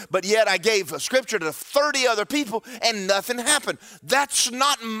boom. But yet I gave a scripture to 30 other people, and nothing happened. That's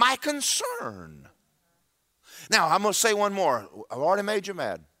not my concern. Now, I'm going to say one more. I've already made you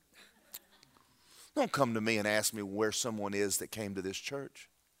mad. Don't come to me and ask me where someone is that came to this church.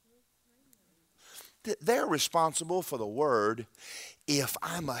 They're responsible for the word. If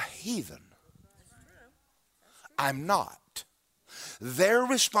I'm a heathen, I'm not. They're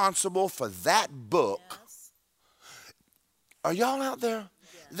responsible for that book. Yes. Are y'all out there?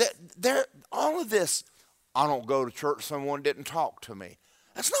 They're all of this. I don't go to church. Someone didn't talk to me.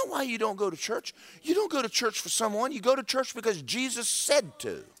 That's not why you don't go to church. You don't go to church for someone. You go to church because Jesus said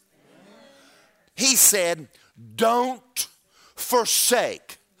to. He said, don't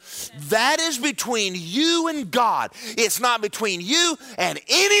forsake. That is between you and God. It's not between you and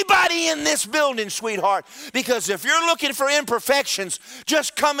anybody in this building, sweetheart. Because if you're looking for imperfections,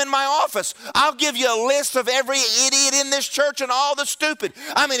 just come in my office. I'll give you a list of every idiot in this church and all the stupid.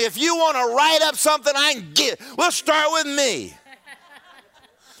 I mean, if you want to write up something, I can get. We'll start with me.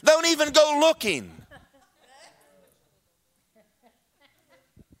 Don't even go looking.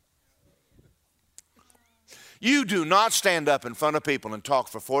 You do not stand up in front of people and talk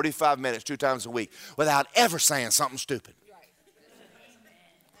for 45 minutes 2 times a week without ever saying something stupid.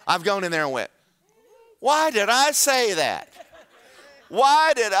 I've gone in there and went, why did I say that?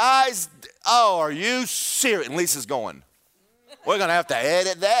 Why did I? Oh, are you serious? And Lisa's going, we're going to have to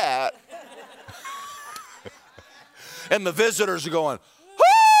edit that. And the visitors are going,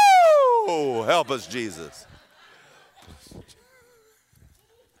 whoo, help us, Jesus.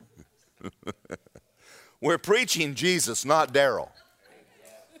 We're preaching Jesus, not Daryl.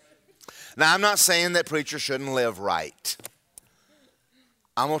 Now, I'm not saying that preachers shouldn't live right.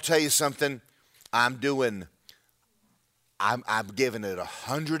 I'm going to tell you something. I'm giving it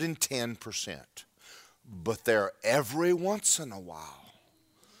 110%. But there, every once in a while,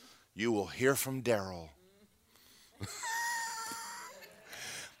 you will hear from Daryl.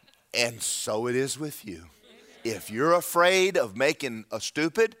 And so it is with you. If you're afraid of making a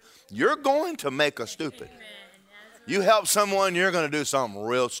stupid, you're going to make a stupid. You help someone, you're going to do something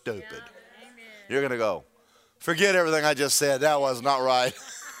real stupid. You're going to go, forget everything I just said. That was not right.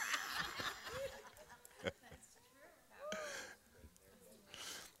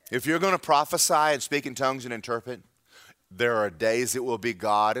 If you're going to prophesy and speak in tongues and interpret, there are days it will be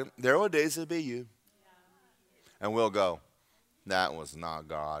God, and there are days it will be you. And we'll go, that was not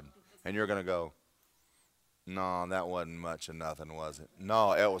God. And you're going to go, no, that wasn't much of nothing, was it?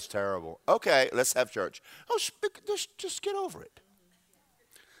 No, it was terrible. Okay, let's have church. Oh, just get over it.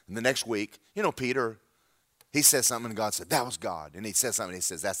 And the next week, you know, Peter, he says something and God said, that was God. And he says something and he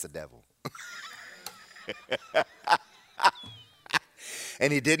says, that's the devil.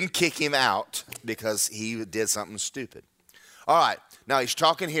 And he didn't kick him out because he did something stupid. All right, now he's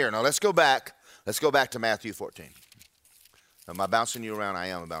talking here. Now let's go back. Let's go back to Matthew 14. Am I bouncing you around? I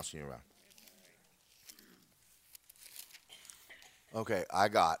am bouncing you around. Okay, I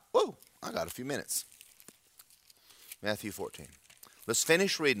got a few minutes. Matthew 14. Let's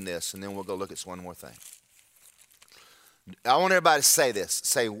finish reading this, and then we'll go look at one more thing. I want everybody to say this.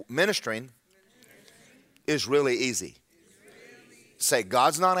 Say, ministering is really easy. Say,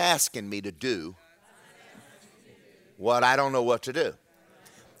 God's not asking me to do what I don't know what to do.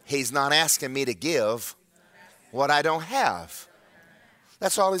 He's not asking me to give what I don't have.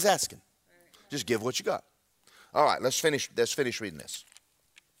 That's all he's asking. Just give what you got. All right, let's finish reading this.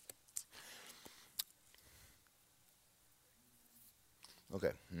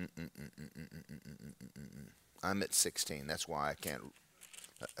 Okay. I'm at 16. That's why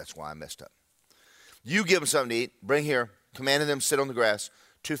I messed up. You give them something to eat. Bring here. Commanded them to sit on the grass.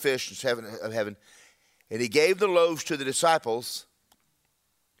 2 fish of heaven. And he gave the loaves to the disciples,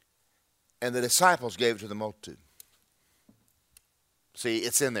 and the disciples gave it to the multitude. See,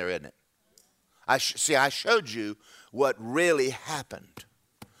 it's in there, isn't it? I showed you what really happened.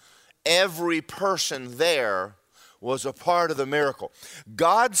 Every person there was a part of the miracle.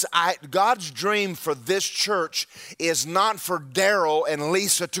 God's dream for this church is not for Daryl and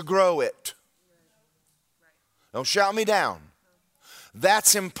Lisa to grow it. Don't shout me down.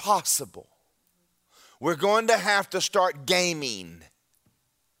 That's impossible. We're going to have to start gaming,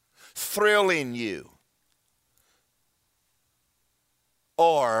 thrilling you.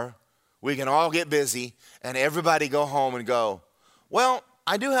 Or we can all get busy and everybody go home and go, well,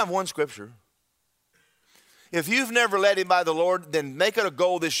 I do have one scripture. If you've never led him by the Lord, then make it a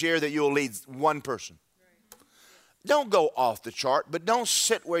goal this year that you'll lead one person. don't go off the chart, but don't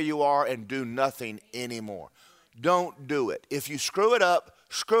sit where you are and do nothing anymore. Don't do it. If you screw it up,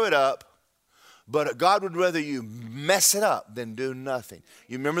 screw it up. But God would rather you mess it up than do nothing.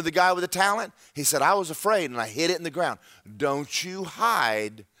 You remember the guy with the talent? He said, I was afraid and I hid it in the ground. Don't you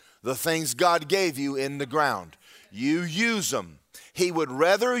hide the things God gave you in the ground. You use them. He would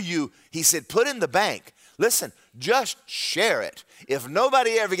rather you, he said, put in the bank. Listen, just share it. If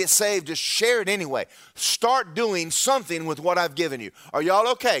nobody ever gets saved, just share it anyway. Start doing something with what I've given you. Are y'all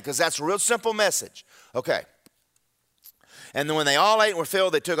okay? Because that's a real simple message. Okay. And then when they all ate and were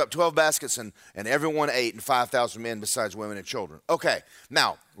filled, they took up 12 baskets, and everyone ate, and 5,000 men besides women and children. Okay,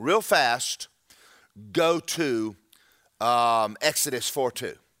 now, real fast, go to Exodus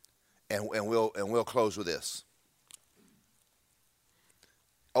 4:2, and we'll close with this.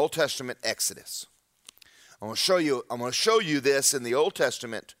 Old Testament Exodus. I'm going to show you this in the Old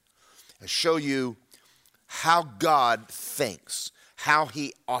Testament and show you how God thinks, how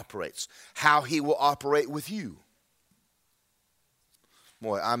he operates, how he will operate with you.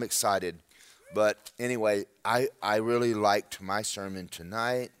 Boy, I'm excited. But anyway, I really liked my sermon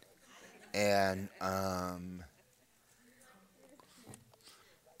tonight. And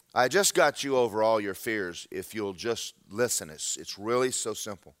I just got you over all your fears if you'll just listen. It's really so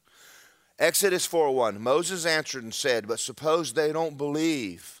simple. Exodus 4:1, Moses answered and said, but suppose they don't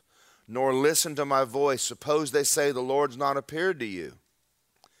believe nor listen to my voice. Suppose they say the Lord's not appeared to you.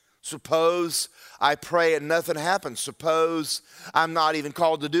 Suppose I pray and nothing happens. Suppose I'm not even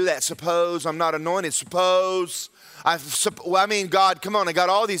called to do that. Suppose I'm not anointed. Suppose God, come on, I got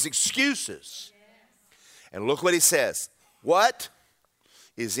all these excuses. And look what he says. What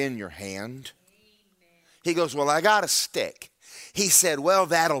is in your hand? He goes, well, I got a stick. He said, well,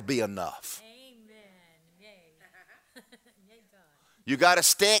 that'll be enough. You got a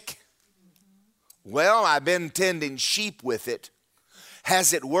stick? Well, I've been tending sheep with it.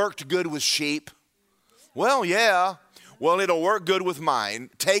 Has it worked good with sheep? Well, yeah. Well, it'll work good with mine.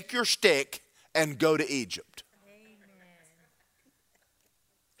 Take your stick and go to Egypt. Amen.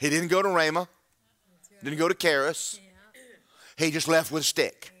 He didn't go to Ramah. Right. Didn't go to Charis. Yeah. He just left with a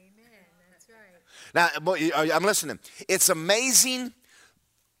stick. Amen. That's right. Now, I'm listening. It's amazing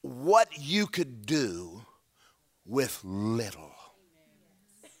what you could do with little.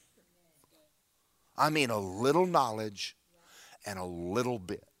 I mean, a little knowledge and a little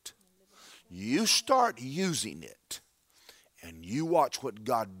bit. You start using it, and you watch what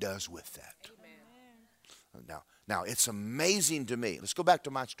God does with that. Now, it's amazing to me. Let's go back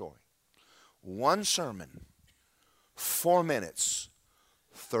to my story. One sermon, 4 minutes,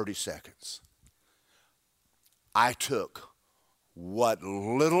 30 seconds. I took what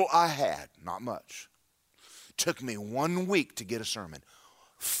little I had, not much. Took me 1 week to get a sermon.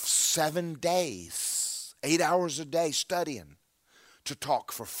 7 days, 8 hours a day studying to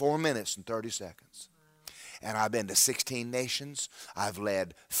talk for 4 minutes and 30 seconds. And I've been to 16 nations. I've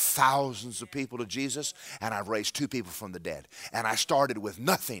led thousands of people to Jesus, and I've raised 2 people from the dead. And I started with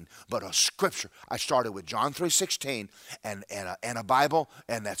nothing but a scripture. I started with John 3:16 and a Bible,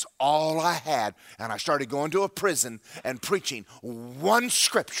 and that's all I had. And I started going to a prison and preaching one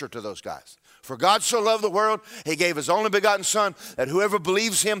scripture to those guys. For God so loved the world, he gave his only begotten Son, that whoever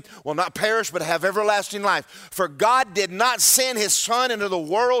believes him will not perish but have everlasting life. For God did not send his Son into the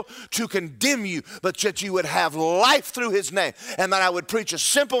world to condemn you, but that you would have life through his name. And that I would preach a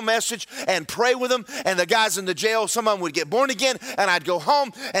simple message and pray with them, and the guys in the jail, some of them would get born again, and I'd go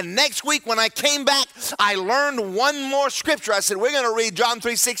home. And next week when I came back, I learned one more scripture. I said, we're going to read John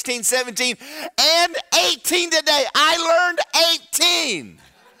 3:16, 17, and 18 today. I learned 18.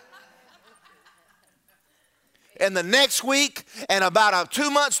 And the next week, and about 2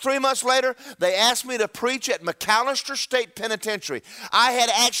 months, 3 months later, they asked me to preach at McAllister State Penitentiary. I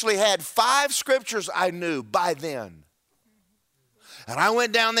had actually had 5 scriptures I knew by then. And I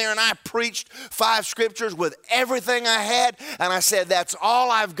went down there and I preached 5 scriptures with everything I had. And I said, that's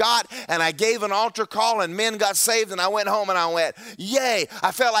all I've got. And I gave an altar call and men got saved. And I went home and I went, yay.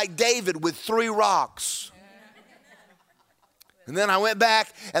 I felt like David with 3 rocks. And then I went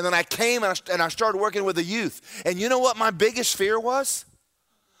back, and then I came, and I started working with the youth. And you know what my biggest fear was?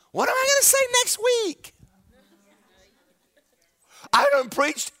 What am I going to say next week? I done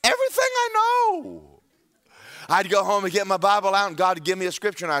preached everything I know. I'd go home and get my Bible out, and God would give me a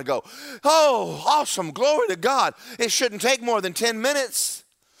scripture, and I'd go, oh, awesome, glory to God. It shouldn't take more than 10 minutes.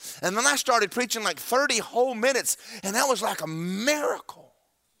 And then I started preaching like 30 whole minutes, and that was like a miracle.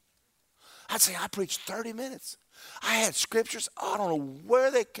 I'd say, I preached 30 minutes. I had scriptures, I don't know where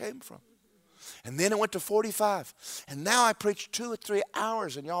they came from. And then it went to 45. And now I preach 2 or 3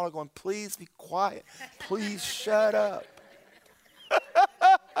 hours, and y'all are going, please be quiet. Please shut up.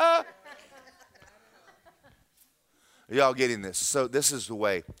 Y'all getting this? So this is the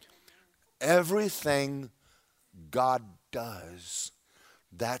way. Everything God does,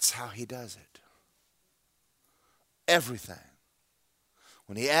 that's how he does it. Everything.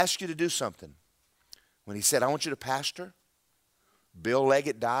 When he asked you to do something, when he said, I want you to pastor, Bill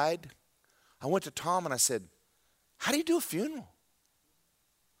Leggett died, I went to Tom and I said, how do you do a funeral?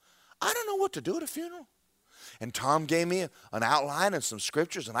 I don't know what to do at a funeral. And Tom gave me an outline and some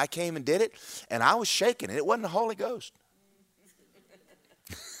scriptures, and I came and did it, and I was shaking, and it wasn't the Holy Ghost.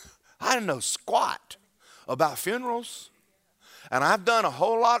 I didn't know squat about funerals, and I've done a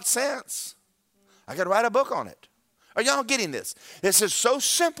whole lot since. I could write a book on it. Are y'all getting this? This is so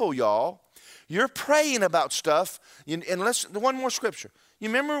simple, y'all. You're praying about stuff, and listen, one more scripture. You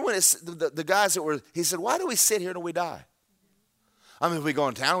remember when it's the guys that were, he said, why do we sit here till we die? I mean, if we go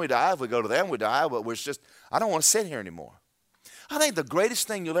in town, we die. If we go to them, we die. But we're just, I don't want to sit here anymore. I think the greatest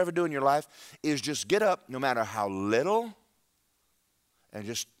thing you'll ever do in your life is just get up, no matter how little, and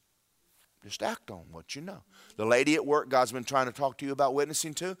just act on what you know. The lady at work God's been trying to talk to you about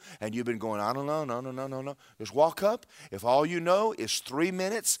witnessing to, and you've been going, I don't know, no. Just walk up. If all you know is 3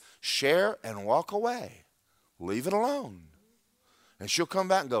 minutes, share and walk away. Leave it alone. And she'll come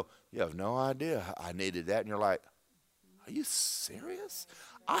back and go, you have no idea I needed that. And you're like, are you serious?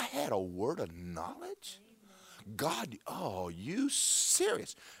 I had a word of knowledge? God, oh, you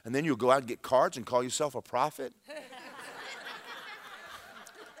serious? And then you'll go out and get cards and call yourself a prophet?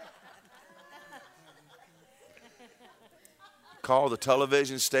 Call the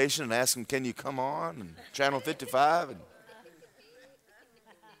television station and ask them, can you come on? And Channel 55. And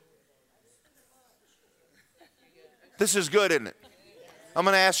this is good, isn't it? I'm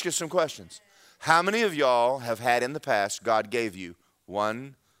going to ask you some questions. How many of y'all have had in the past, God gave you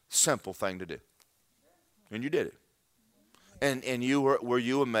one simple thing to do? And you did it. And you were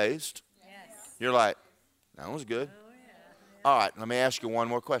you amazed? Yes. You're like, that was good. Oh, yeah. All right, let me ask you one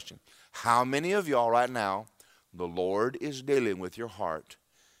more question. How many of y'all right now, the Lord is dealing with your heart,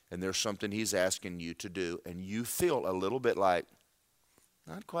 and there's something he's asking you to do, and you feel a little bit like,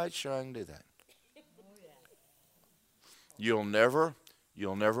 not quite sure I can do that. Oh, yeah.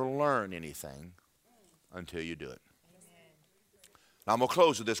 You'll never learn anything until you do it. Now, I'm going to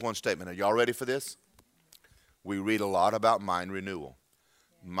close with this one statement. Are y'all ready for this? We read a lot about mind renewal.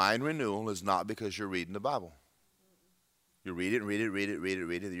 Mind renewal is not because you're reading the Bible. You read it,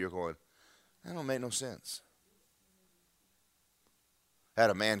 you're going, that don't make no sense. I had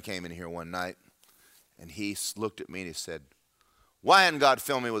a man came in here one night, and he looked at me and he said, why hadn't God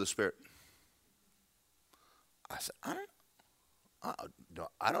filled me with the Spirit? I said, I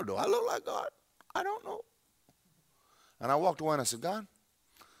don't know. I look like God. I don't know. And I walked away and I said, God,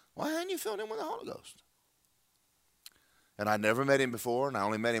 why hadn't you filled him with the Holy Ghost? And I never met him before, and I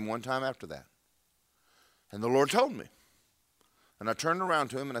only met him one time after that. And the Lord told me. And I turned around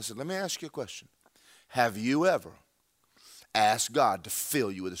to him and I said, let me ask you a question. Have you ever asked God to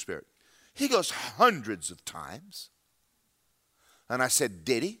fill you with the Spirit? He goes, hundreds of times. And I said,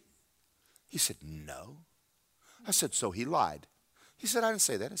 did he? He said, no. I said, so he lied. He said, I didn't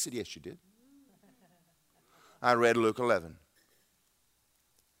say that. I said, yes, you did. I read Luke 11.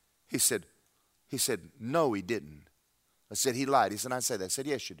 He said, no, he didn't. I said, he lied. He said, I didn't say that. I said,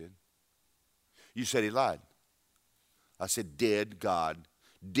 yes, you did. You said he lied. I said, did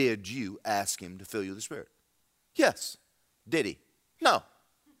you ask him to fill you with the Spirit? Yes. Did he? No.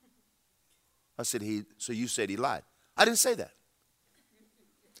 I said, so you said he lied. I didn't say that.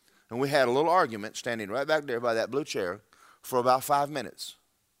 And we had a little argument standing right back there by that blue chair for about 5 minutes.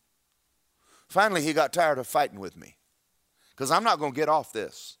 Finally, he got tired of fighting with me because I'm not going to get off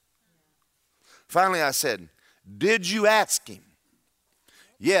this. Finally, I said, did you ask him?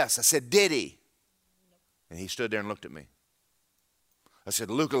 Yes. I said, did he? And he stood there and looked at me. I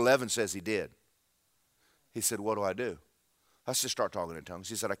said, Luke 11 says he did. He said, what do I do? I said, start talking in tongues.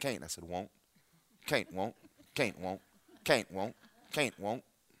 He said, I can't. I said, won't. Can't, won't. Can't, won't. Can't, won't. Can't, won't.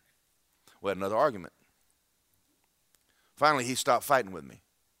 We had another argument. Finally, he stopped fighting with me.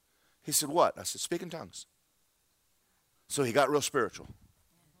 He said, what? I said, speak in tongues. So he got real spiritual.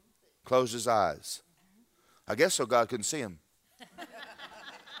 Closed his eyes. I guess so God couldn't see him.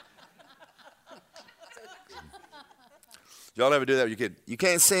 Y'all ever do that with your kid? You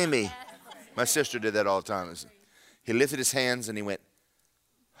can't see me. My sister did that all the time. He lifted his hands and he went,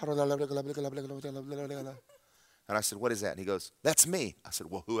 and I said, what is that? And he goes, that's me. I said,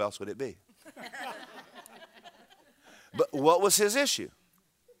 well, who else would it be? But what was his issue?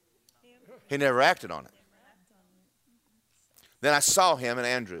 He never acted on it. Then I saw him in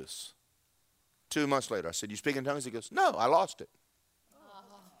Andrews 2 months later. I said, you speak in tongues? He goes, no, I lost it.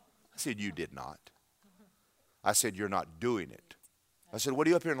 I said, you did not. I said, you're not doing it. I said, what are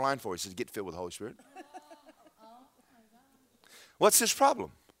you up here in line for? He says, get filled with the Holy Spirit. What's his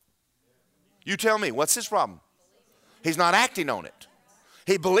problem? You tell me, what's his problem? He's not acting on it.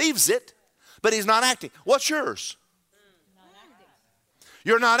 He believes it, but he's not acting. What's yours?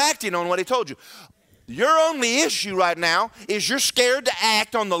 You're not acting on what he told you. Your only issue right now is you're scared to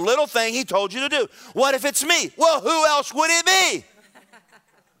act on the little thing he told you to do. What if it's me? Well, who else would it be?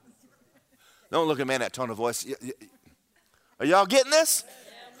 Don't look at me in that tone of voice. Are y'all getting this?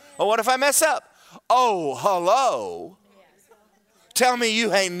 Or what if I mess up? Oh, hello. Tell me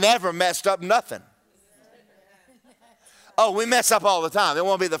you ain't never messed up nothing. Oh, we mess up all the time. It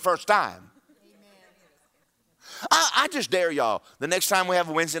won't be the first time. I just dare y'all, the next time we have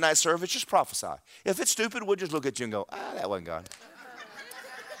a Wednesday night service, just prophesy. If it's stupid, we'll just look at you and go, that wasn't God.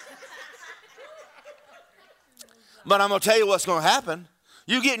 But I'm going to tell you what's going to happen.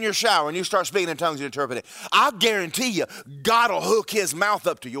 You get in your shower and you start speaking in tongues and interpret it. I'll guarantee you, God will hook his mouth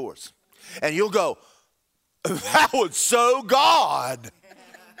up to yours. And you'll go, that was so God.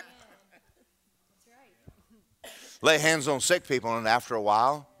 Lay hands on sick people, and after a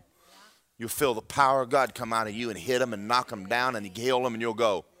while, you'll feel the power of God come out of you and hit them and knock them down and heal them, and you'll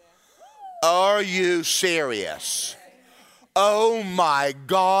go, are you serious? Oh my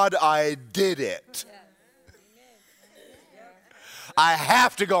God, I did it. I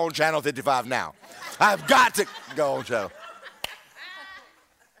have to go on Channel 55 now. I've got to go on Channel.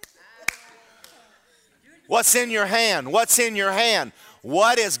 What's in your hand? What's in your hand?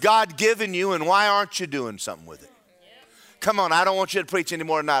 What has God given you, and why aren't you doing something with it? Come on, I don't want you to preach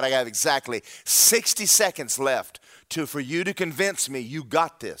anymore tonight. I have exactly 60 seconds left for you to convince me you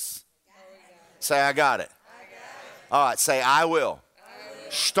got this. Say, I got it. All right, say, I will.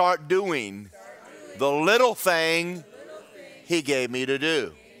 Start doing the little thing he gave me to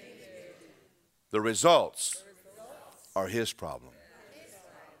do. The results are his problem.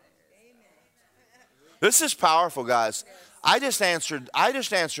 This is powerful, guys. I just answered.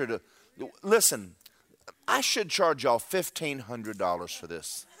 Listen, I should charge y'all $1,500 for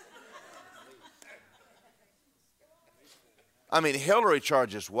this. I mean, Hillary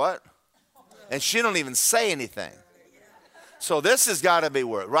charges what? And she don't even say anything. So this has got to be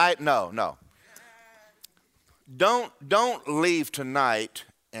worth, right? No. Don't leave tonight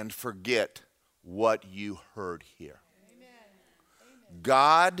and forget what you heard here.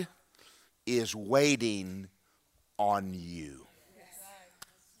 God is waiting on you.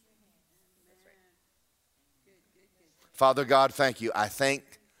 Father God, thank you. I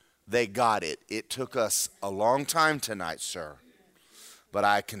think they got it. It took us a long time tonight, sir. But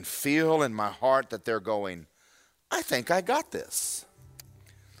I can feel in my heart that they're going, I think I got this.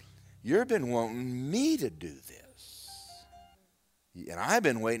 You've been wanting me to do this. And I've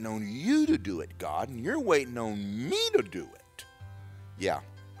been waiting on you to do it, God. And you're waiting on me to do it. Yeah.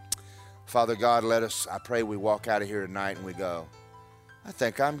 Father God, I pray we walk out of here tonight and we go, I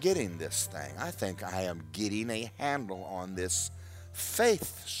think I'm getting this thing. I think I am getting a handle on this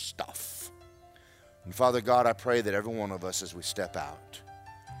faith stuff. And Father God, I pray that every one of us, as we step out,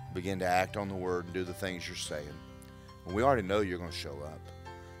 begin to act on the word and do the things you're saying. And we already know you're going to show up.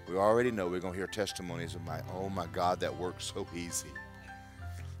 We already know we're going to hear testimonies of oh my God, that works so easy.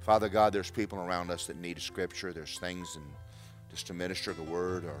 Father God, there's people around us that need a scripture. There's things just to minister the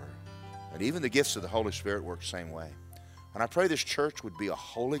word, and even the gifts of the Holy Spirit work the same way. And I pray this church would be a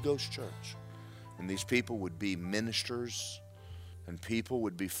Holy Ghost church. And these people would be ministers, and people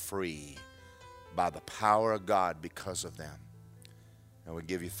would be free by the power of God because of them. And we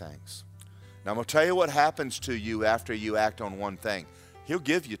give you thanks. Now I'm going to tell you what happens to you after you act on one thing. He'll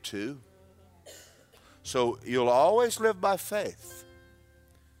give you two. So you'll always live by faith.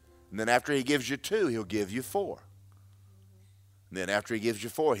 And then after he gives you two, he'll give you four. And then after he gives you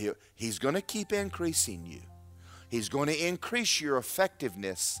four, he's going to keep increasing you. He's going to increase your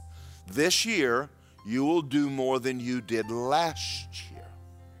effectiveness. This year, you will do more than you did last year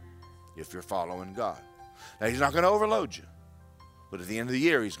if you're following God. Now, he's not going to overload you. But at the end of the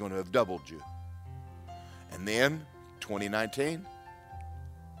year, he's going to have doubled you. And then, 2019,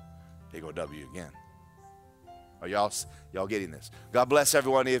 he's going to double you again. Are y'all getting this? God bless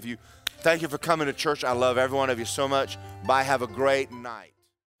every one of you. Thank you for coming to church. I love every one of you so much. Bye. Have a great night.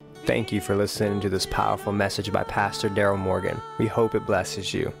 Thank you for listening to this powerful message by Pastor Daryl Morgan. We hope it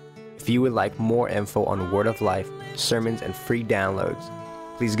blesses you. If you would like more info on Word of Life, sermons, and free downloads,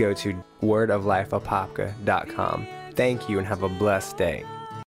 please go to wordoflifeapopka.com. Thank you and have a blessed day.